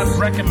 Yes. Yep.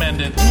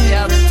 Recommended.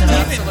 Yep.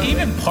 Absolutely.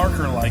 Even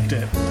Parker liked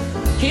it.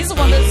 He's the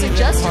one that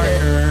suggested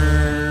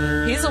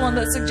it. He's the one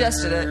that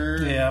suggested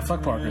it, Yeah,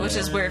 fuck Parker. which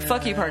is weird.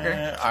 Fuck you,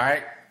 Parker. All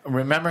right.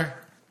 Remember,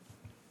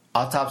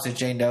 Autopsy of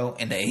Jane Doe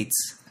in the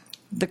 8s.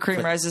 The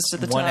cream rises to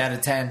the 1 top. out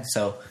of 10.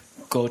 So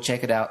go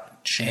check it out.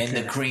 And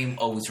the cream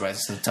always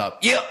rises to the top.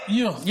 Yep.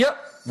 Yeah. Yep.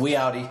 We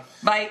outie.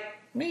 Bye.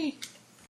 Me.